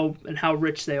and how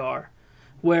rich they are.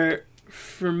 Where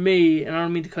for me, and I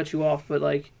don't mean to cut you off, but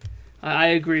like I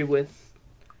agree with,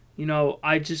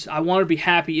 I want to be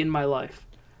happy in my life.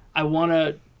 I want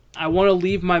to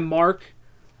leave my mark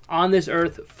on this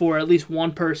earth for at least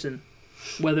one person,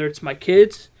 whether it's my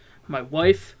kids, my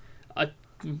wife, a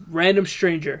random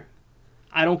stranger.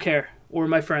 I don't care, or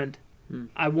my friend.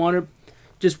 I want to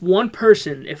just one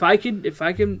person. If I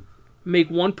can make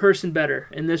one person better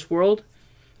in this world,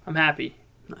 I'm happy.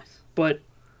 nice. But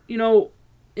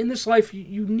in this life,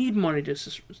 you need money to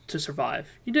survive.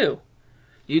 You do.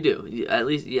 You do. At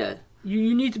least, yeah.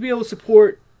 You need to be able to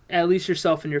support at least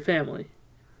yourself and your family,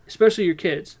 especially your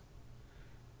kids,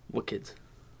 What kids?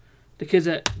 the kids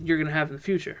that you're gonna have in the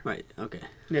future. Right. Okay.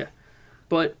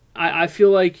 But I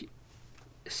feel like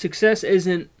success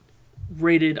isn't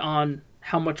rated on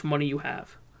how much money you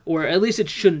have, or at least it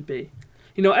shouldn't be.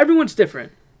 Everyone's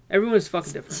different. Everyone's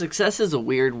fucking different. Success is a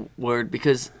weird word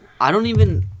because I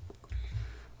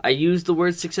use the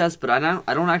word success, but I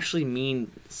don't actually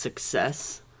mean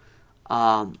success.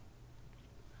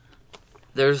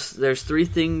 There's three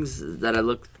things that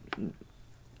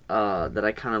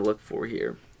I kind of look for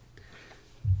here.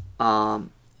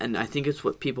 And I think it's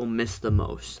what people miss the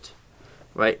most,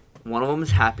 right? One of them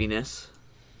is happiness.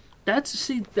 That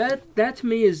to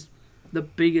me is the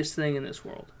biggest thing in this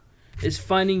world, is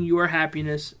finding your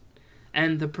happiness,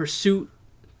 and the pursuit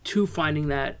to finding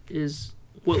that is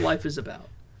what life is about.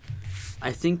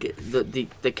 I think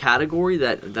the category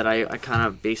that I kind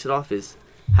of base it off is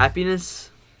happiness,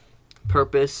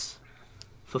 purpose,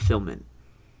 fulfillment.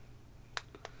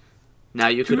 Now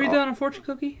you Can could you read that on a fortune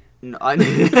cookie? No,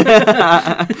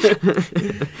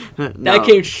 That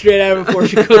came straight out of a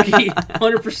fortune cookie,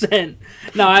 100%.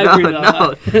 No, I agree with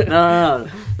that.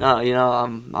 No. You know,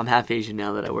 I'm half Asian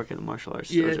now that I work at the martial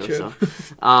arts dojo. True.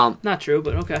 So, not true,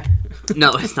 but okay.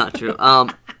 No, it's not true.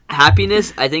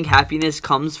 Happiness. I think happiness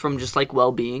comes from just like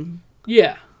well-being.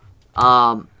 Yeah.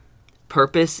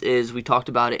 Purpose is, we talked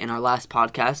about it in our last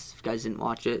podcast. If you guys didn't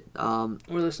watch it, or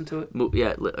listen to it.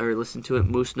 Or listen to it.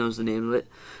 Moose knows the name of it.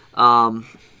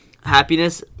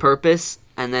 Happiness, purpose,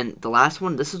 and then the last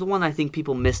one, this is the one I think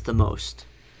people miss the most,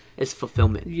 is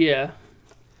fulfillment. Yeah.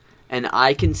 And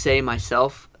I can say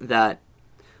myself that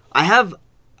I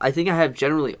think I have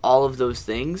generally all of those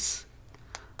things.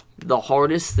 The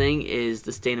hardest thing is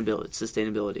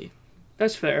sustainability.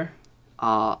 That's fair.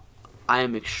 I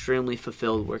am extremely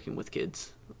fulfilled working with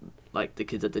kids, like the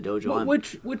kids at the dojo.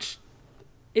 Which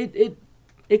it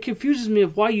confuses me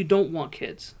of why you don't want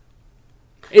kids.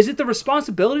 Is it the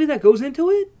responsibility that goes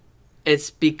into it? It's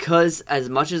because as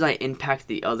much as I impact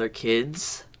the other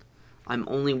kids, I'm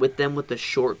only with them with a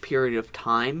short period of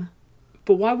time.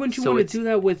 But why wouldn't you want to do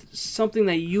that with something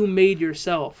that you made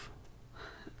yourself?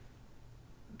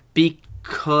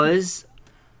 Because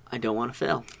I don't want to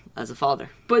fail as a father.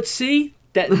 But see,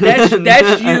 that's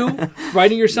you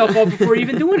writing yourself off before you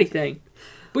even do anything.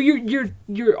 But you're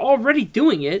already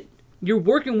doing it. You're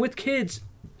working with kids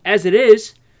as it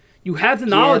is. You have the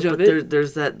knowledge of it.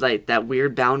 There's that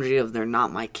weird boundary of they're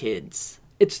not my kids.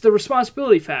 It's the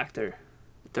responsibility factor.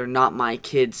 They're not my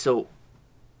kids, so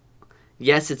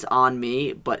yes, it's on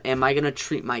me, but am I going to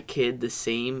treat my kid the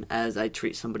same as I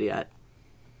treat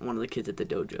one of the kids at the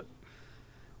dojo?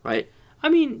 Right? I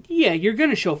mean, yeah, you're going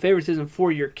to show favoritism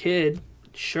for your kid,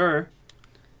 sure.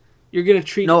 You're going to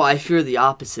treat... No, I fear the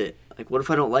opposite. Like, what if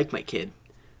I don't like my kid?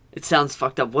 It sounds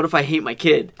fucked up. What if I hate my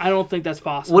kid? I don't think that's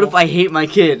possible. What if I hate my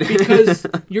kid? Because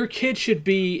your kid should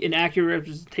be an accurate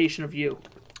representation of you.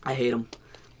 I hate him.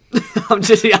 I'm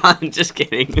just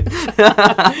kidding.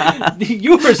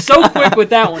 You were so quick with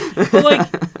that one.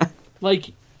 But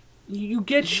like, you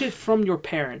get shit from your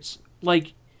parents.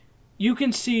 Like, you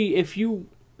can see if you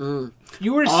were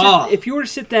to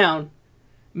sit down,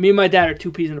 me and my dad are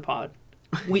two peas in a pod.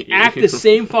 We act the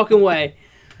same fucking way.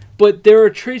 But there are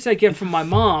traits I get from my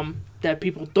mom that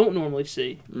people don't normally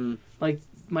see. Like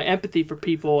my empathy for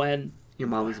people, and your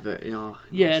mom was very,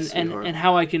 and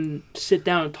how I can sit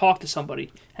down and talk to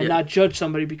somebody and not judge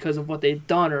somebody because of what they've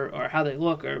done or how they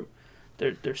look or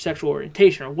their sexual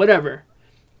orientation or whatever.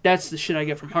 That's the shit I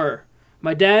get from her.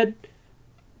 My dad,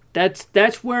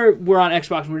 that's where we're on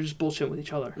Xbox and we're just bullshitting with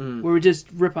each other. Where we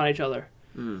just rip on each other.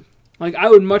 Like, I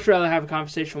would much rather have a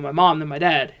conversation with my mom than my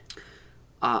dad.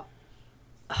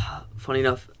 Funny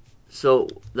enough, so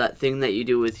that thing that you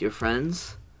do with your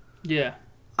friends,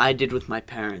 I did with my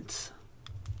parents.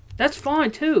 That's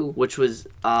fine too. Which was,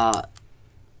 and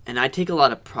I take a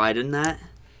lot of pride in that.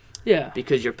 Yeah.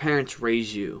 Because your parents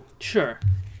raise you. Sure.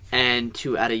 And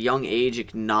to, at a young age,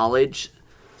 acknowledge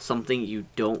something you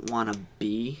don't want to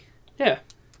be. Yeah.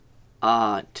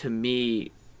 To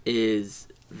me, is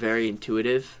very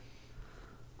intuitive.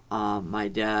 My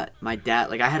dad,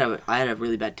 like I had a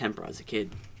really bad temper as a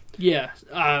kid. Yeah,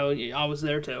 I was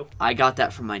there too. I got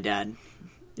that from my dad.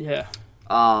 Yeah.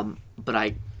 But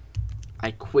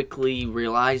I quickly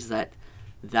realized that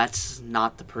that's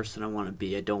not the person I want to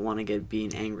be. I don't want to be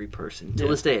an angry person. To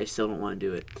this day, I still don't want to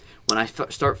do it. When I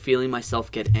start feeling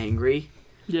myself get angry,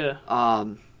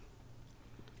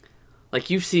 like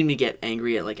you've seen me get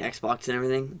angry at like Xbox and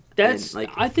everything.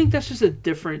 I think that's just a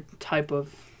different type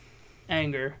of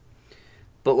anger.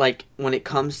 But like when it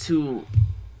comes to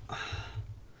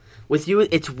with you,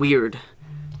 it's weird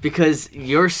because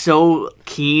you're so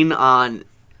keen on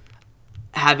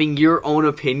having your own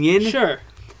opinion. Sure.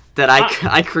 That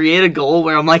I create a goal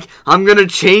where I'm like, I'm going to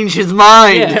change his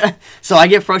mind. Yeah. So I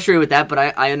get frustrated with that, but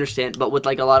I understand. But with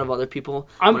like a lot of other people.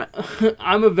 I'm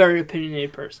a very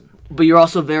opinionated person. But you're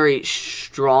also very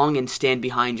strong and stand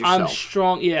behind yourself. I'm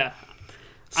strong, yeah.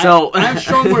 So I'm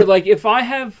strong where like if I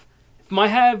have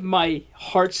my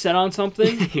heart set on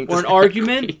something or an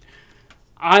argument,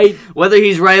 whether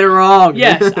he's right or wrong.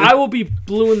 Yes, I will be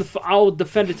blue in the. I will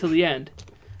defend it till the end.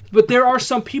 But there are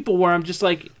some people where I'm just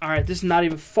like, all right, this is not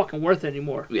even fucking worth it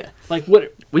anymore. Yeah. Like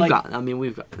what? We've got.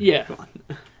 Yeah.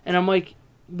 And I'm like,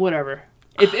 whatever.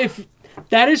 If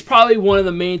that is probably one of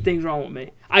the main things wrong with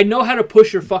me. I know how to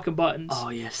push your fucking buttons. Oh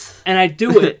yes. And I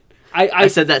do it. I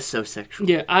said that so sexual.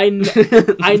 Yeah, I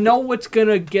know what's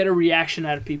gonna get a reaction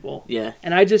out of people. Yeah.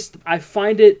 And I just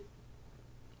find it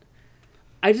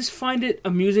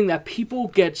amusing that people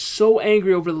get so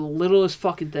angry over the littlest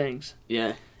fucking things.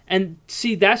 Yeah. And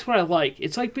see, that's what I like.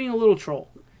 It's like being a little troll.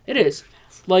 It is.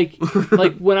 Like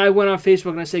when I went on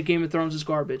Facebook and I said Game of Thrones is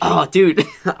garbage. Oh, dude.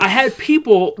 I had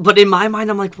people... But in my mind,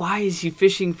 I'm like, why is he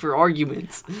fishing for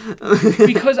arguments?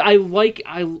 Because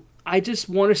I just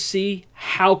want to see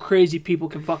how crazy people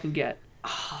can fucking get.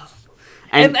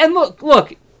 And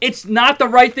look, it's not the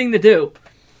right thing to do.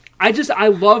 I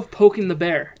love poking the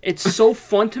bear. It's so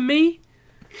fun to me.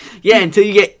 Yeah, until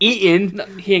you get eaten. No,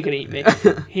 he ain't gonna eat me.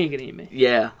 He ain't gonna eat me.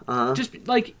 Yeah. Just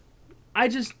like,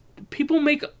 people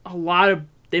make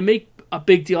they make a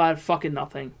big deal out of fucking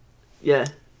nothing. Yeah.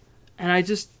 And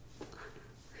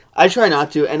I try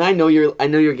not to, and I know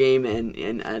your game, and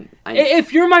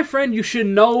if you're my friend, you should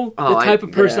know the type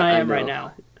of person I am right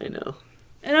now. I know.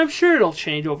 And I'm sure it'll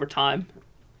change over time.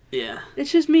 Yeah.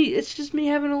 It's just me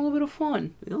having a little bit of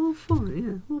fun. A little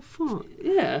fun.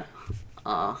 Yeah.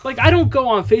 Like, I don't go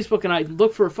on Facebook and I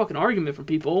look for a fucking argument from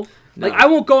people. No. Like, I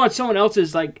won't go on someone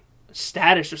else's, like,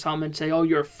 status or something and say, oh,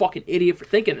 you're a fucking idiot for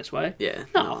thinking this way. Yeah.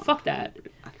 No, fuck that.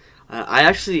 I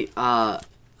actually, I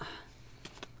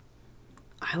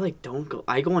go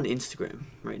on Instagram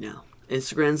right now.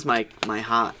 Instagram's my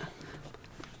hot,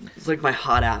 it's like my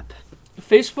hot app.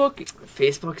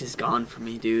 Facebook is gone for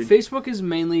me, dude. Facebook is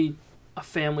mainly a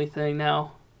family thing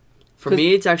now. For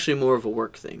me, it's actually more of a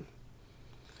work thing.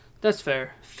 That's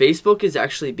fair. Facebook is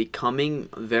actually becoming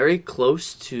very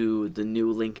close to the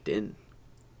new LinkedIn.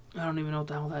 I don't even know what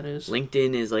the hell that is.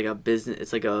 LinkedIn is like a business.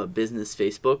 It's like a business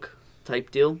Facebook type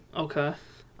deal. Okay.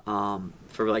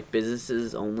 For like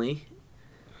businesses only.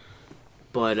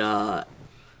 But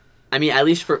I mean, at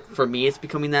least for me, it's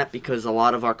becoming that because a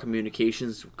lot of our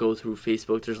communications go through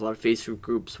Facebook. There's a lot of Facebook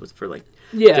groups for like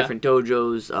different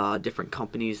dojos, different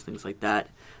companies, things like that.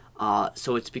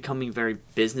 So it's becoming very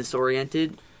business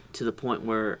oriented to the point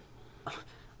where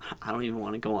I don't even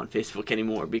want to go on Facebook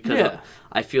anymore because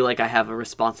I feel like I have a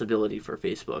responsibility for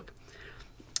Facebook.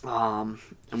 And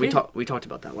we talked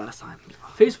about that last time.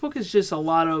 Facebook is just a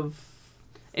lot of.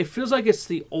 It feels like it's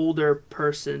the older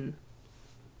person.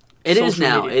 It is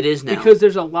now. Because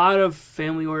there's a lot of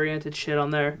family oriented shit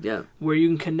on there. Yeah. Where you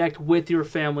can connect with your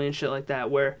family and shit like that.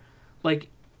 Where, like,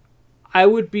 I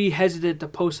would be hesitant to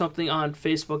post something on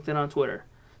Facebook than on Twitter.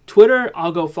 Twitter,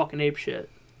 I'll go fucking ape shit.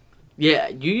 Yeah,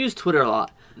 you use Twitter a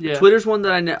lot. Yeah. Twitter's one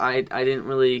that I didn't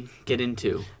really get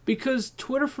into. Because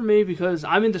Twitter for me, because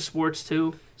I'm into sports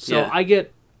too. So Yeah.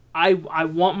 I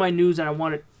want my news and I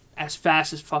want it as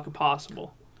fast as fucking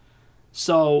possible.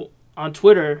 So on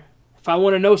Twitter, if I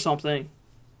want to know something,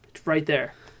 it's right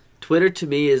there. Twitter to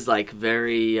me is like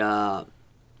very,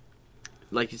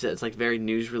 like you said, it's like very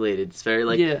news related. It's very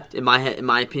like in my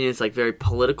opinion, it's like very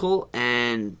political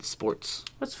and sports.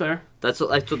 That's fair. That's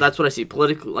what I see.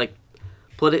 Political, like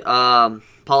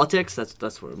politics.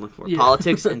 That's what I'm looking for. Yeah.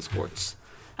 Politics and sports.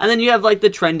 And then you have like the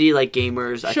trendy like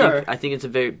gamers. Sure. I think it's a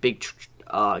very big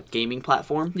gaming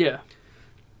platform. Yeah.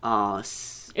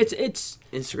 It's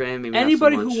Instagram. Maybe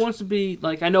anybody not so much. who wants to be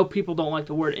like. I know people don't like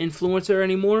the word influencer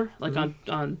anymore. Like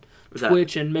on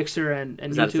Twitch and Mixer and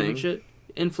YouTube and shit.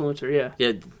 Influencer, yeah.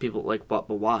 Yeah, people like, but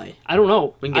why? I don't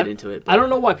know. We can get into it. But... I don't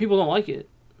know why people don't like it.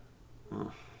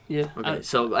 Oh. Yeah. Okay.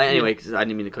 So anyway, because I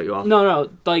didn't mean to cut you off. No.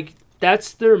 Like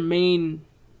that's their main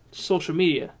social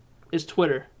media is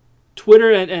Twitter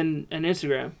and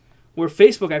Instagram. Where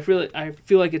Facebook, I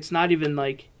feel like it's not even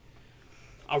like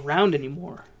around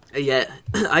anymore. Yeah,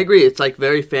 I agree. It's like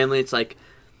very family. It's like,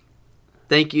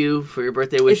 thank you for your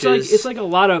birthday wishes. It's like a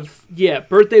lot of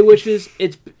birthday wishes.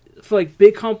 It's for like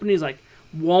big companies like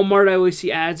Walmart. I always see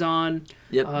ads on.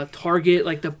 Yep. Target,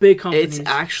 like the big companies. It's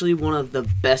actually one of the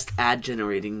best ad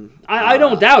generating. I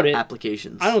don't doubt it.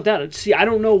 Applications. I don't doubt it. See, I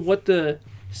don't know what the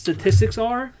statistics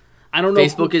are. I don't know.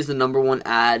 Facebook is the number one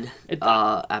ad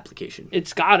application.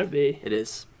 It's gotta be. It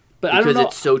is. But because I don't know.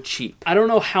 It's so cheap. I don't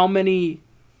know how many.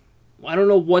 I don't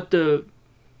know what the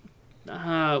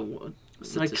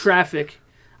like traffic.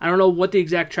 I don't know what the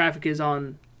exact traffic is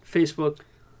on Facebook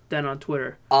than on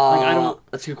Twitter. Like, I don't.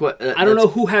 That's a good question. I don't know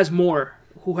who has more.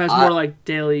 Who has more like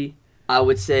daily? I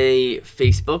would say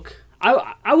Facebook.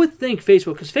 I would think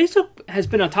Facebook because Facebook has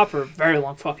been on top for a very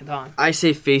long fucking time. I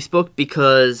say Facebook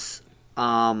because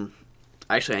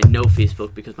Actually, I know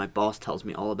Facebook because my boss tells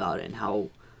me all about it and how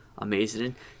amazing it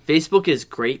is. Facebook is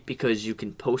great because you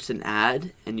can post an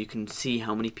ad and you can see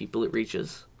how many people it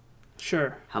reaches,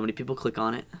 Sure. how many people click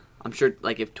on it. I'm sure,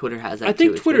 like, if Twitter has that, I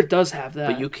think too, Twitter good. does have that.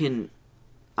 But you can...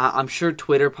 I'm sure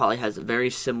Twitter probably has a very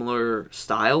similar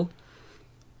style.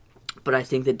 But I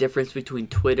think the difference between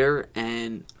Twitter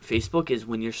and Facebook is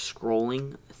when you're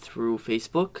scrolling through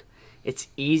Facebook, it's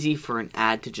easy for an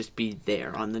ad to just be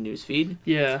there on the newsfeed.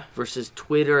 Yeah. Versus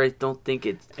Twitter, I don't think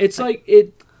it's... It's like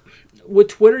it... With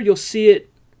Twitter, you'll see it...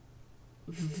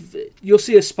 You'll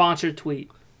see a sponsored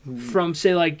tweet from,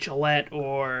 say, like, Gillette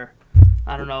or...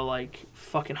 I don't know, like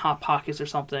fucking Hot Pockets or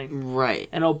something. Right.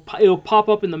 And it'll pop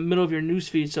up in the middle of your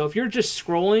newsfeed. So if you're just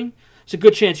scrolling, it's a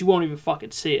good chance you won't even fucking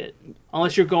see it.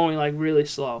 Unless you're going, like, really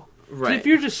slow. Right. If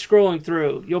you're just scrolling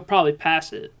through, you'll probably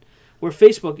pass it. Where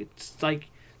Facebook, it's like,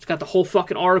 it's got the whole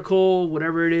fucking article,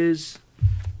 whatever it is.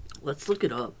 Let's look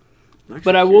it up.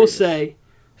 But I will say,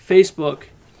 Facebook,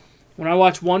 when I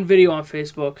watch one video on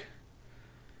Facebook,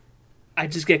 I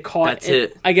just get caught. That's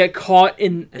it. I get caught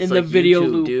in It's the like video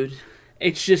YouTube, loop. dude.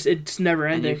 It's never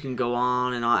And ending. you can go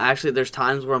on and on. Actually, there's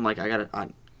times where I'm like,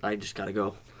 I just gotta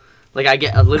go. Like, I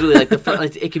get literally like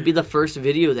like, it could be the first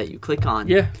video that you click on.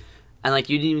 Yeah. And like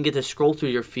you didn't even get to scroll through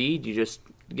your feed. You just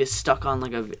get stuck on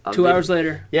like a 2 video. hours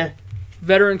later. Yeah.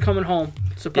 Veteran coming home.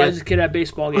 Surprised his kid at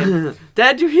baseball game.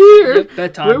 Dad, you're here. Yep,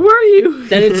 bedtime. Where were you?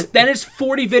 then it's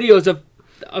 40 videos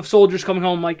of soldiers coming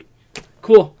home. Like,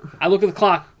 cool. I look at the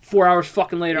clock. 4 hours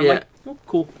fucking later. I'm like, oh,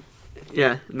 cool.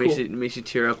 Yeah, it makes you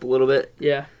tear up a little bit.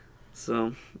 Yeah.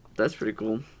 So that's pretty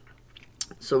cool.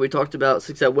 So we talked about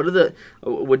success. What are the?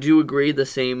 Would you agree the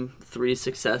same 3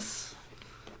 success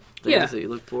things that you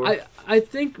look for? I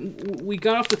think we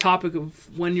got off the topic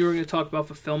of when you were going to talk about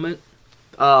fulfillment.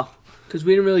 Oh. Because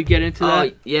we didn't really get into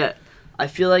that. Yeah. I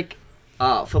feel like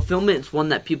fulfillment is one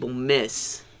that people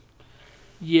miss.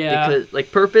 Yeah. Because,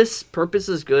 like, purpose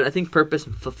is good. I think purpose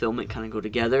and fulfillment kind of go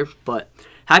together. But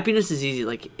happiness is easy.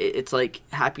 Like, it's like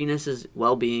happiness is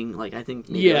well-being. Like, I think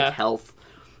maybe like health.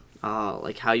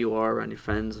 Like how you are around your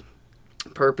friends.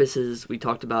 Purpose is, we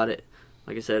talked about it,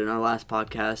 like I said, in our last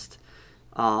podcast.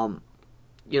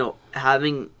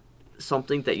 Having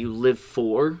something that you live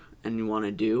for and you want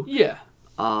to do. Yeah.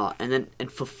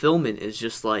 And fulfillment is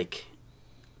just like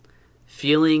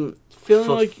feeling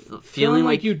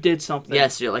like you did something.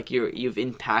 Yes, you've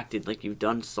impacted, like you've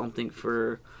done something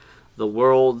for the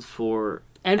world, for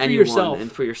yourself,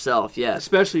 and for yourself. Yeah,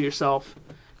 especially yourself.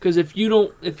 Because if you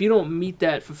don't meet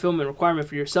that fulfillment requirement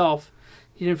for yourself,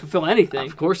 you didn't fulfill anything.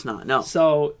 Of course not. No.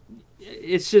 So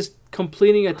it's just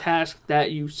completing a task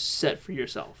that you set for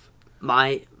yourself.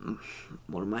 One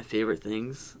of my favorite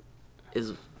things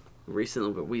is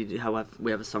recently we have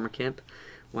a summer camp.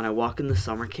 When I walk in the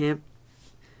summer camp,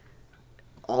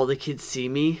 all the kids see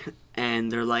me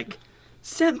and they're like,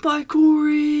 "Senpai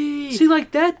Corey!" See,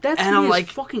 like that's and I'm like,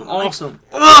 fucking awesome.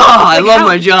 I love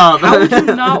my job. How would you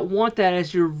not want that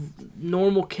as your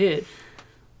normal kid?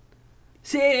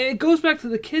 See, it goes back to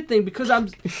the kid thing because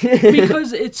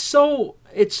it's so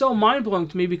mind blowing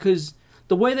to me because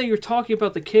the way that you're talking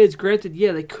about the kids, granted,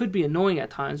 yeah, they could be annoying at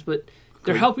times, but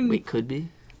they're helping. Wait, could be.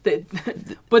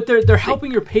 But they're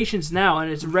helping your patients now,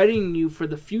 and it's readying you for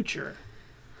the future.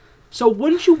 So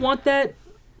wouldn't you want that?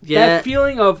 Yeah. That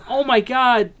feeling of, oh my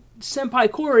God,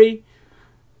 Senpai Corey.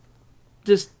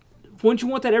 Just wouldn't you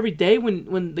want that every day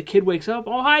when the kid wakes up?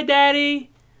 Oh, hi, Daddy.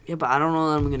 Yeah, but I don't know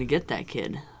that I'm gonna get that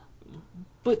kid.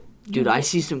 But dude, I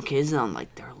see some kids and I'm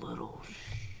like, they're little.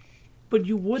 But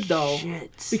you would though,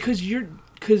 shit. because you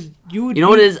would. You know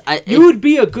what it is? You would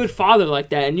be a good father like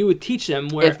that, and you would teach them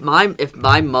where. If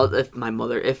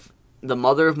the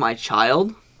mother of my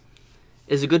child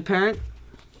is a good parent,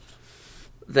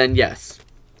 then yes.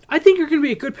 I think you're going to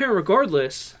be a good parent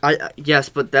regardless. Yes,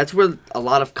 but that's where a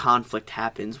lot of conflict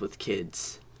happens with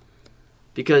kids.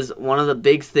 Because one of the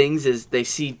big things is they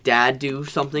see dad do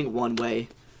something one way,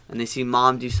 and they see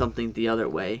mom do something the other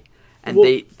way. And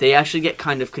they actually get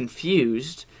kind of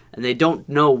confused, and they don't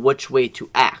know which way to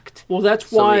act. Well, that's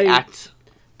why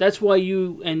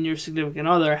you and your significant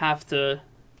other have to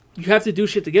do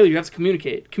shit together. You have to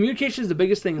communicate. Communication is the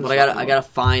biggest thing in this But I gotta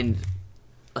find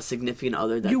a significant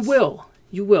other that's... You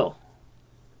will.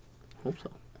 Hope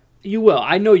so. You will.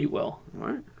 I know you will.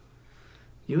 What?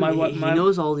 He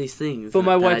knows all these things. But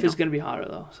my wife is going to be hotter,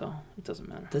 though, so it doesn't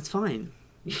matter. That's fine.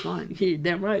 You're fine. You're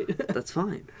damn right. That's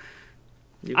fine.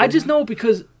 I just know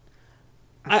because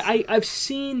I've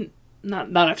seen...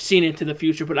 Not I've seen into the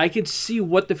future, but I could see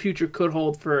what the future could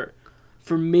hold for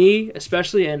me,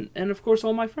 especially, and of course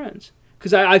all my friends.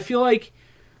 Because I feel like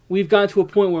we've gotten to a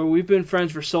point where we've been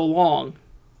friends for so long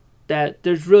that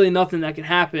there's really nothing that can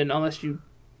happen unless you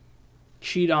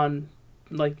cheat on,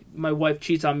 like my wife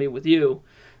cheats on me with you.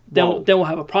 Then we'll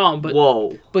have a problem.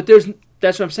 But that's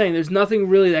what I'm saying. There's nothing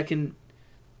really that can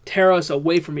tear us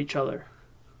away from each other.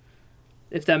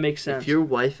 If that makes sense. If your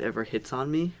wife ever hits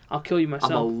on me, I'll kill you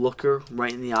myself. I'm gonna look her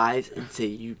right in the eyes and say,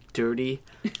 "You dirty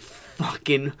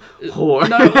fucking whore."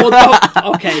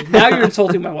 No, okay, now you're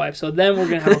insulting my wife, so then we're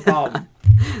gonna have a problem.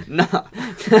 No,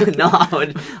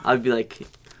 I'd be like,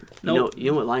 nope.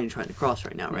 You know what line you're trying to cross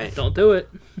right now, right? Don't do it.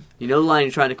 You know the line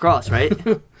you're trying to cross, right?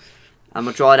 I'm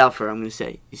gonna draw it out for her. I'm gonna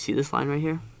say, "You see this line right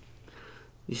here?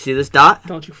 You see this dot?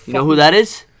 Don't you? You know who that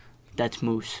is? That's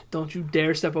Moose. Don't you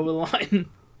dare step over the line."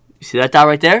 You see that dot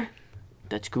right there?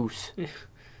 That's Goose. Yeah.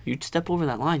 You'd step over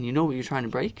that line. You know what you're trying to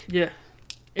break? Yeah.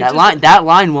 That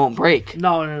line won't break.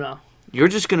 No. You're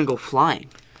just gonna go flying.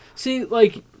 See,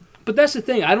 but that's the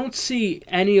thing. I don't see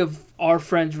any of our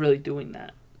friends really doing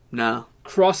that. No.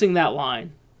 Crossing that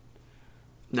line.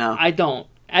 No. I don't.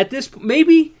 At this,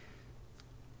 maybe.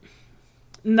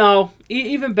 No.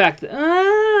 Even back then,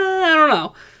 I don't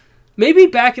know. Maybe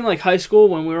back in high school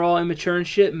when we were all immature and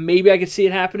shit. Maybe I could see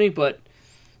it happening, but.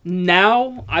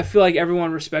 Now, I feel like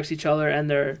everyone respects each other and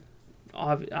their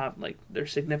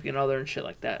significant other and shit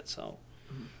like that. So,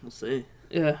 we'll see.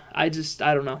 Yeah, I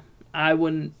don't know. I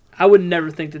would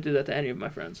never think to do that to any of my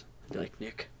friends. Be like,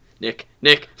 Nick.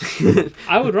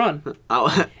 I would run.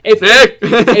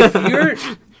 If you're,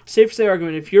 say for say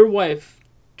argument, if your wife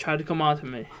tried to come on to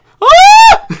me,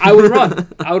 I would run.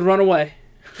 I would run away.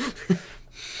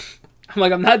 I'm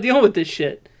like, I'm not dealing with this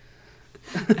shit.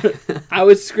 I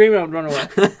would scream and I would run away.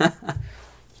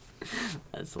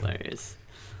 That's hilarious.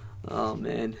 Oh,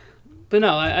 man. But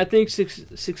no, I think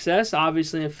success,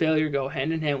 obviously, and failure go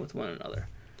hand in hand with one another.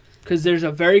 Because there's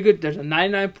a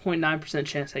 99.9%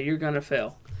 chance that you're going to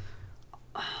fail.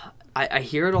 I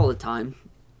hear it all the time.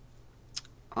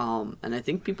 And I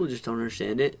think people just don't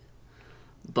understand it.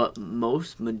 But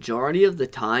majority of the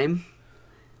time,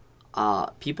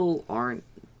 people aren't,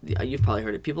 you've probably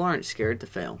heard it, people aren't scared to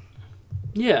fail.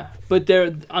 Yeah, but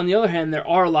on the other hand, there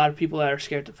are a lot of people that are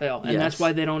scared to fail, and that's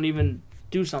why they don't even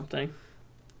do something.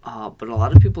 But a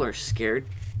lot of people are scared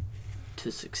to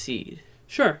succeed.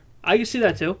 Sure, I can see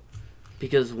that too.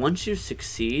 Because once you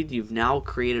succeed, you've now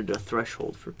created a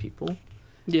threshold for people.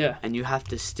 Yeah. And you have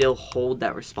to still hold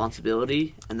that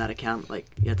responsibility and that account.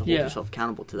 You have to hold yourself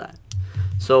accountable to that.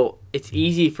 So it's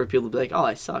easy for people to be like, "Oh,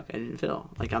 I suck. I didn't fail.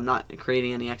 I'm not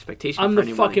creating any expectation. I'm for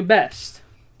the fucking best."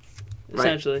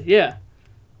 Essentially, right? Yeah.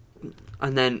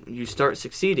 And then you start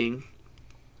succeeding,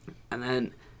 and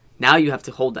then now you have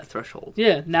to hold that threshold.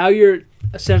 Yeah, now you're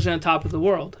essentially on top of the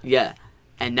world. Yeah,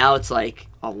 and now it's like,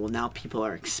 oh, well, now people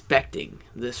are expecting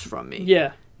this from me.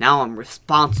 Yeah. Now I'm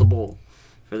responsible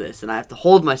for this, and I have to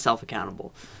hold myself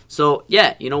accountable. So,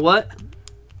 yeah, you know what?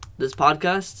 This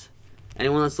podcast,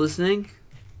 anyone that's listening,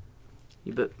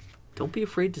 don't be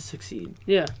afraid to succeed.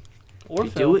 Yeah. Or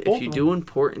fail. If you do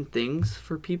important things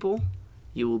for people,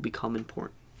 you will become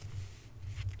important.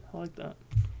 I like that.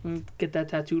 I'm gonna get that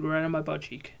tattooed right on my butt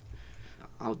cheek.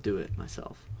 I'll do it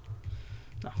myself.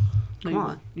 No. Come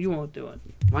on. You won't do it.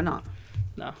 Why not?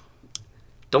 No.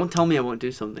 Don't tell me I won't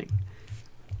do something.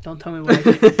 Don't tell me what I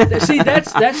do. See,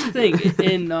 that's the thing.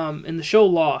 In the show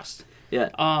Lost,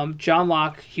 John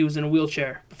Locke, he was in a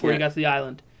wheelchair before he got to the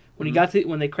island.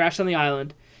 When they crashed on the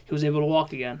island, he was able to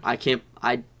walk again.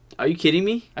 Are you kidding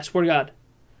me? I swear to God.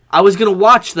 I was going to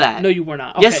watch that. No, you were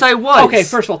not. Okay. Yes, I was. Okay,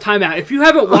 first of all, time out. If you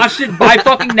haven't watched it by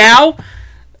fucking now,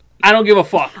 I don't give a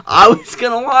fuck. I was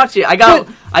going to watch it. I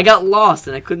got lost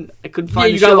and I couldn't find the show.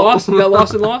 You got lost? You got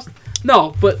lost and lost?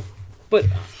 No, but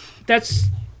that's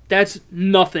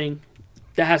nothing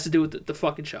that has to do with the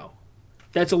fucking show.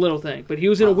 That's a little thing. But he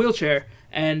was in a wheelchair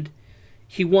and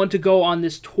he wanted to go on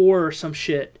this tour or some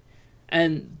shit.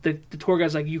 And the tour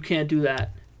guy's like, "You can't do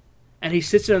that." And he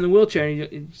sits there in the wheelchair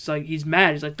and he's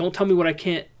mad. He's like, "Don't tell me what I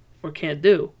can't or can't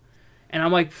do." And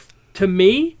I'm like, to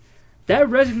me, that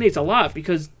resonates a lot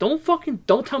because don't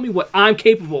tell me what I'm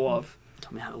capable of.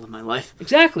 Tell me how to live my life.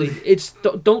 Exactly.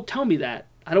 Don't tell me that.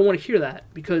 I don't want to hear that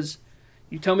because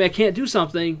you tell me I can't do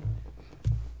something.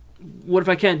 What if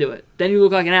I can do it? Then you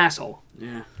look like an asshole.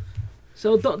 Yeah.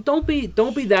 So don't be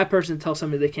that person to tell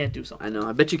somebody they can't do something. I know.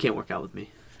 I bet you can't work out with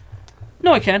me.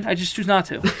 No, I can. I just choose not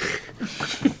to.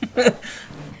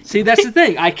 See, that's the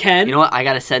thing. I can. You know what? I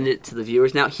gotta send it to the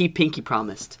viewers now. He pinky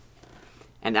promised,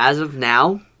 and as of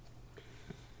now,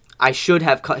 I should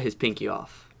have cut his pinky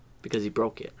off because he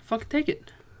broke it. Fucking take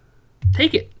it.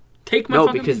 Take it. Take my.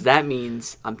 No, because that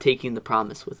means I'm taking the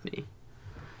promise with me,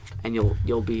 and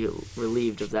you'll be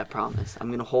relieved of that promise. I'm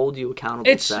gonna hold you accountable.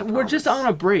 To that promise. We're just on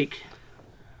a break.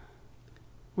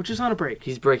 We're just on a break.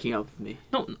 He's breaking up with me.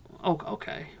 No. Oh,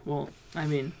 okay. Well, I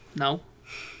mean, no.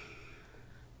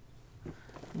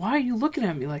 Why are you looking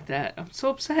at me like that? I'm so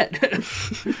upset.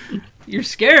 You're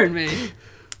scaring me.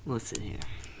 Listen here.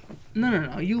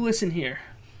 No. You listen here.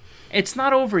 It's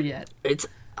not over yet.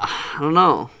 I don't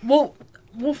know.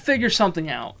 We'll figure something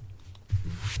out.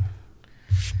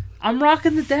 I'm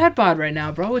rocking the dad bod right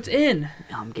now, bro. It's in.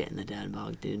 I'm getting the dad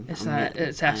bod, dude.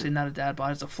 It's actually not a dad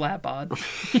bod. It's a flat bod.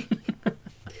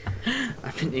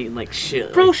 I've been eating like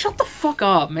shit. Bro, shut the fuck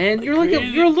up, man. You're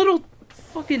a little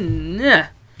fucking. You're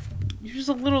just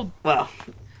a little. Wow.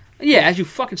 Yeah, as you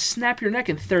fucking snap your neck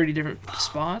in 30 different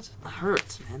spots. It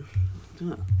hurts, man.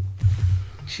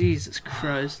 Jesus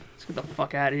Christ. Let's get the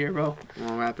fuck out of here, bro. Want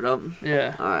to wrap it up?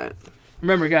 Yeah. All right.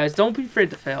 Remember, guys, don't be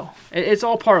afraid to fail. It's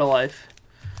all part of life.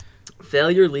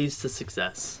 Failure leads to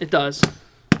success. It does.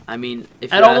 I mean,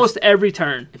 at almost every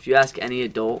turn. If you ask any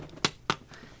adult,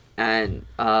 and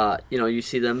you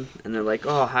see them, and they're like,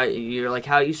 "Oh, how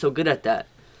are you so good at that?"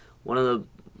 One of the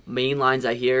main lines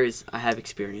I hear is, "I have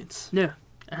experience." Yeah,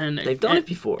 and they've done it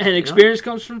before. And experience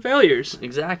comes from failures.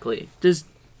 Exactly. Just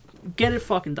get it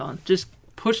fucking done. Just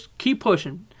keep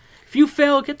pushing. If you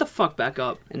fail, get the fuck back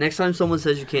up. And next time someone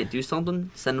says you can't do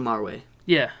something, send them our way.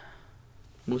 Yeah.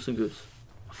 Moose and Goose.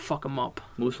 Fuck them up.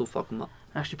 Moose will fuck them up.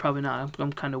 Actually, probably not.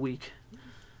 I'm kind of weak.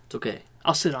 It's okay.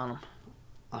 I'll sit on them.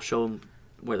 I'll show them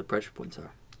where the pressure points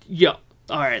are. Yo.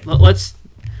 All right. Let's.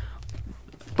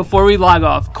 Before we log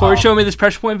off, Corey showed me this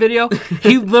pressure point video.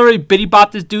 He literally bitty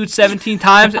bopped this dude 17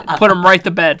 times and put him right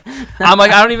to bed. I'm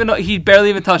like, I don't even know. He barely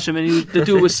even touched him, and the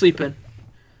dude was sleeping.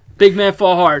 Big man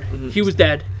fall hard. He was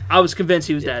dead. I was convinced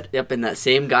he was dead. Yep, and that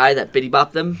same guy that bitty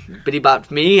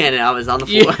bopped me, and I was on the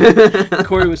floor. Yeah.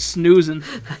 Corey was snoozing.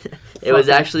 It was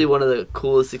actually one of the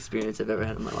coolest experiences I've ever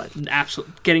had in my life.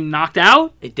 Absolutely. Getting knocked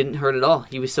out? It didn't hurt at all.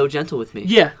 He was so gentle with me.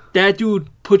 Yeah, that dude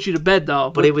put you to bed, though.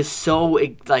 But it was so,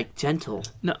 gentle.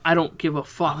 No, I don't give a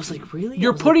fuck. I was like, really?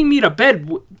 You're putting me to bed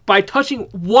by touching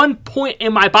one point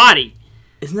in my body.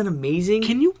 Isn't that amazing?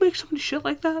 Can you make somebody shit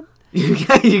like that?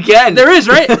 You can. There is,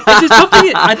 right?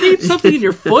 I think it's something in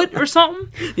your foot or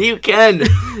something. You can.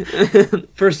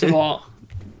 First of all,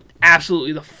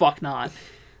 absolutely the fuck not.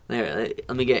 There,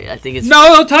 let me get. I think it's.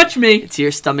 No, don't touch me. It's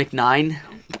your stomach 9.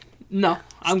 No,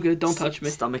 I'm good. Don't touch me.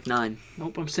 Stomach 9.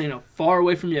 Nope, I'm staying far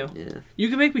away from you. Yeah. You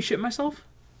can make me shit myself.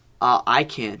 I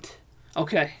can't.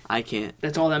 Okay. I can't.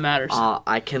 That's all that matters.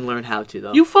 I can learn how to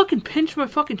though. You fucking pinched my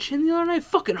fucking chin the other night. It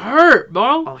fucking hurt,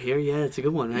 bro. Oh, here, yeah, it's a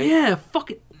good one, right? Yeah,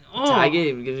 fucking. Oh. Tag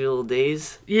it, gives you a little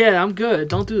daze. Yeah, I'm good.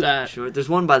 Don't do that. Sure. There's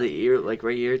one by the ear, like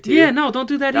right here, too. Yeah, no, don't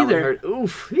do that either. One hurt.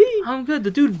 Oof. I'm good.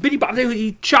 The dude, bitty bop,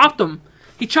 he chopped him.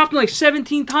 He chopped him like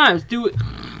 17 times. Dude.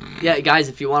 Yeah, guys,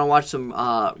 if you want to watch some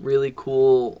really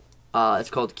cool, it's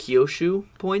called Kyosho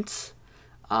points,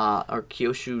 or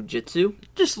Kyosho Jitsu.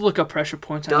 Just look up pressure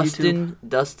points on YouTube.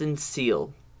 Dustin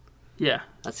Seal. Yeah.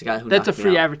 That's the guy who That's a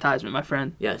free out. Advertisement, my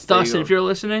friend. Yes, Dustin, if you're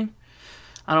listening,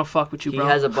 I don't fuck with you, bro. He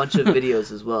has a bunch of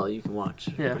videos as well you can watch.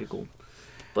 Yeah. Pretty cool.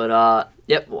 But,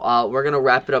 yep, we're going to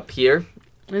wrap it up here.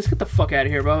 Let's get the fuck out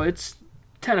of here, bro. It's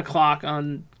 10 o'clock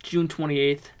on June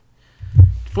 28th.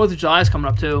 4th of July is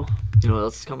coming up, too. You know what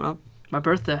else is coming up? My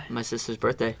birthday. My sister's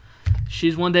birthday.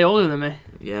 She's one day older than me.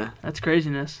 Yeah. That's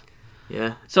craziness.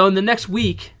 Yeah. So in the next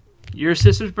week, your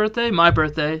sister's birthday, my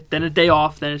birthday, then a day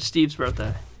off, then it's Steve's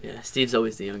birthday. Yeah, Steve's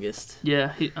always the youngest.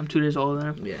 Yeah, I'm 2 days older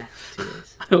than him. Yeah, 2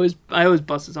 days. I always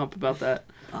bust his hump about that.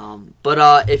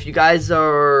 But if you guys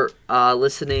are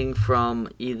listening from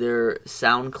either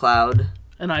SoundCloud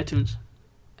and iTunes,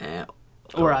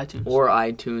 or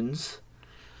iTunes,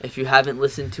 if you haven't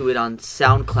listened to it on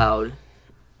SoundCloud,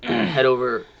 head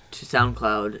over to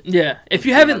SoundCloud. Yeah, if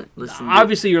you haven't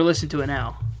obviously you're listening to it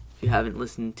now. If you haven't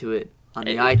listened to it on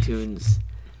the iTunes,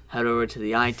 head over to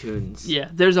the iTunes. Yeah,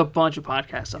 there's a bunch of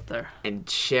podcasts up there. And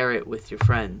share it with your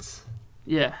friends.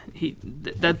 Yeah, he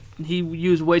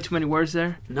used way too many words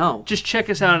there. No. Just check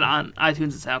us out on iTunes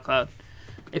and SoundCloud.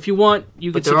 If you want,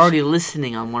 you can. But they're already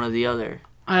listening on one or the other.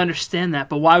 I understand that,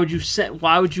 but why would you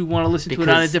want to listen to it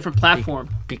on a different platform?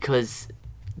 Because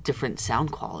different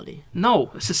sound quality. No,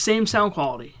 it's the same sound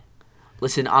quality.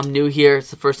 Listen, I'm new here.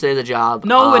 It's the first day of the job.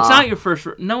 No, it's not your first.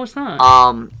 No, it's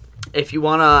not. If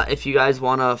you guys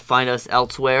wanna find us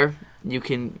elsewhere, you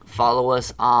can follow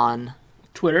us on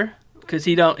Twitter, because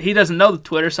he doesn't know the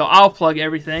Twitter, so I'll plug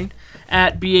everything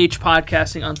at BH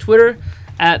Podcasting on Twitter,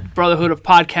 at Brotherhood of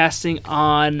Podcasting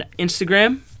on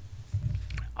Instagram,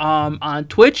 on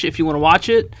Twitch if you want to watch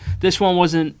it. This one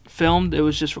wasn't filmed; it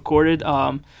was just recorded.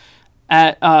 At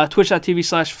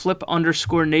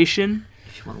twitch.tv/flip_nation.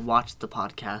 If you want to watch the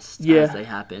podcasts as they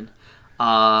happen.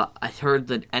 I heard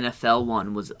the NFL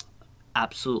one was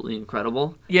absolutely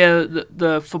incredible. Yeah,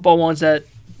 the football ones that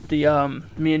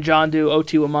me and John do,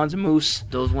 OT with Mons and Moose.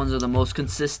 Those ones are the most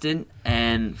consistent,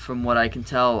 and from what I can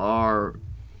tell, are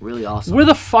really awesome. We're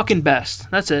the fucking best.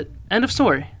 That's it. End of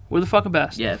story. We're the fucking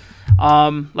best. Yeah.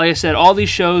 Like I said, all these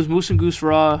shows, Moose and Goose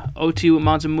Raw, OT with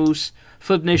Mons and Moose,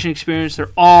 Flip Nation Experience,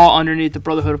 they're all underneath the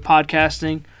Brotherhood of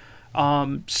Podcasting.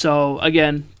 So,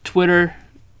 again, Twitter,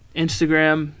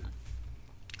 Instagram,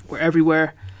 we're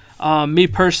everywhere. Me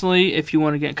personally, if you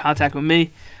want to get in contact with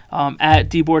me, at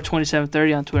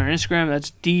dbor2730 on Twitter and Instagram.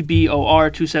 That's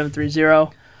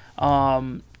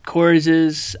DBOR2730. Corey's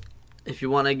is... If you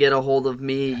want to get a hold of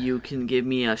me, you can give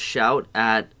me a shout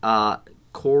at Corey...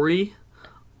 Corey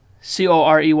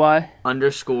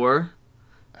 _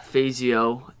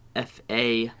 Fazio,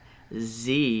 FAZ, as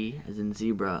in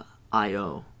zebra,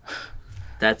 IO.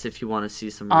 That's if you want to see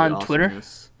some really on Twitter?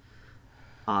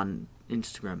 On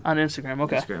Instagram. On Instagram,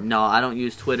 okay. Instagram. No, I don't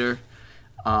use Twitter.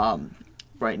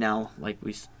 Right now,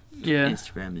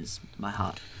 Instagram is my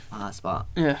hot spot.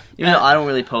 Yeah. Even though I don't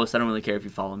really post, I don't really care if you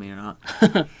follow me or not.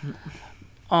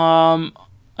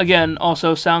 Again,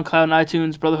 also SoundCloud and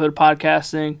iTunes, Brotherhood of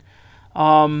Podcasting.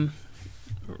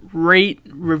 Rate,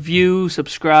 review,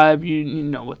 subscribe. You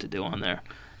know what to do on there.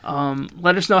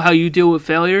 Let us know how you deal with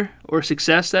failure or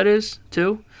success, that is,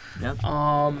 too. Yep.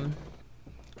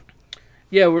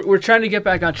 Yeah, we're trying to get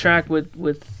back on track with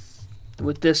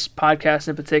this podcast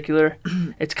in particular.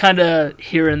 It's kind of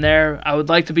here and there. I would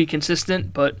like to be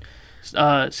consistent, but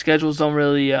schedules don't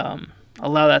really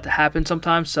allow that to happen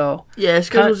sometimes. So yeah,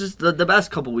 schedules just the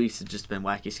past couple weeks have just been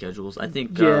wacky schedules. I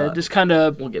think just kind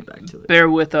of we'll get back to it. Bear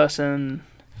with us, and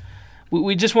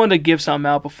we just wanted to give something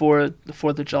out before the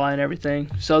 4th of July and everything.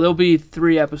 So there'll be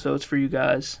 3 episodes for you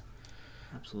guys.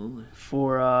 Absolutely.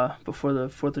 For before the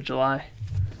 4th of July.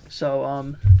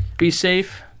 So be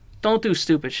safe. Don't do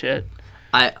stupid shit.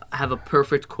 I have a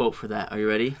perfect quote for that. Are you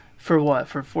ready? For what?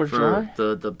 For 4th of July?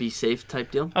 For the be safe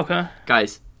type deal? Okay.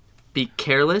 Guys, be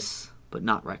careless, but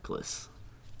not reckless.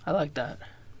 I like that.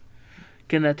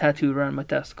 Getting that tattooed around my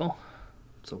testicle.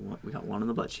 So we got one on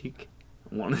the butt cheek,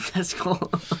 one on the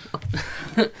testicle.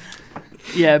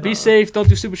 Yeah, be safe. Don't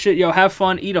do stupid shit. Yo, have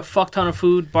fun. Eat a fuck ton of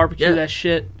food. Barbecue that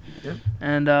shit. Yep.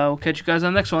 And we'll catch you guys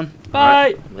on the next one.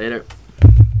 Bye. Right, later.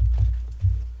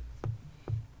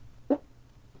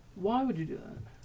 Why would you do that?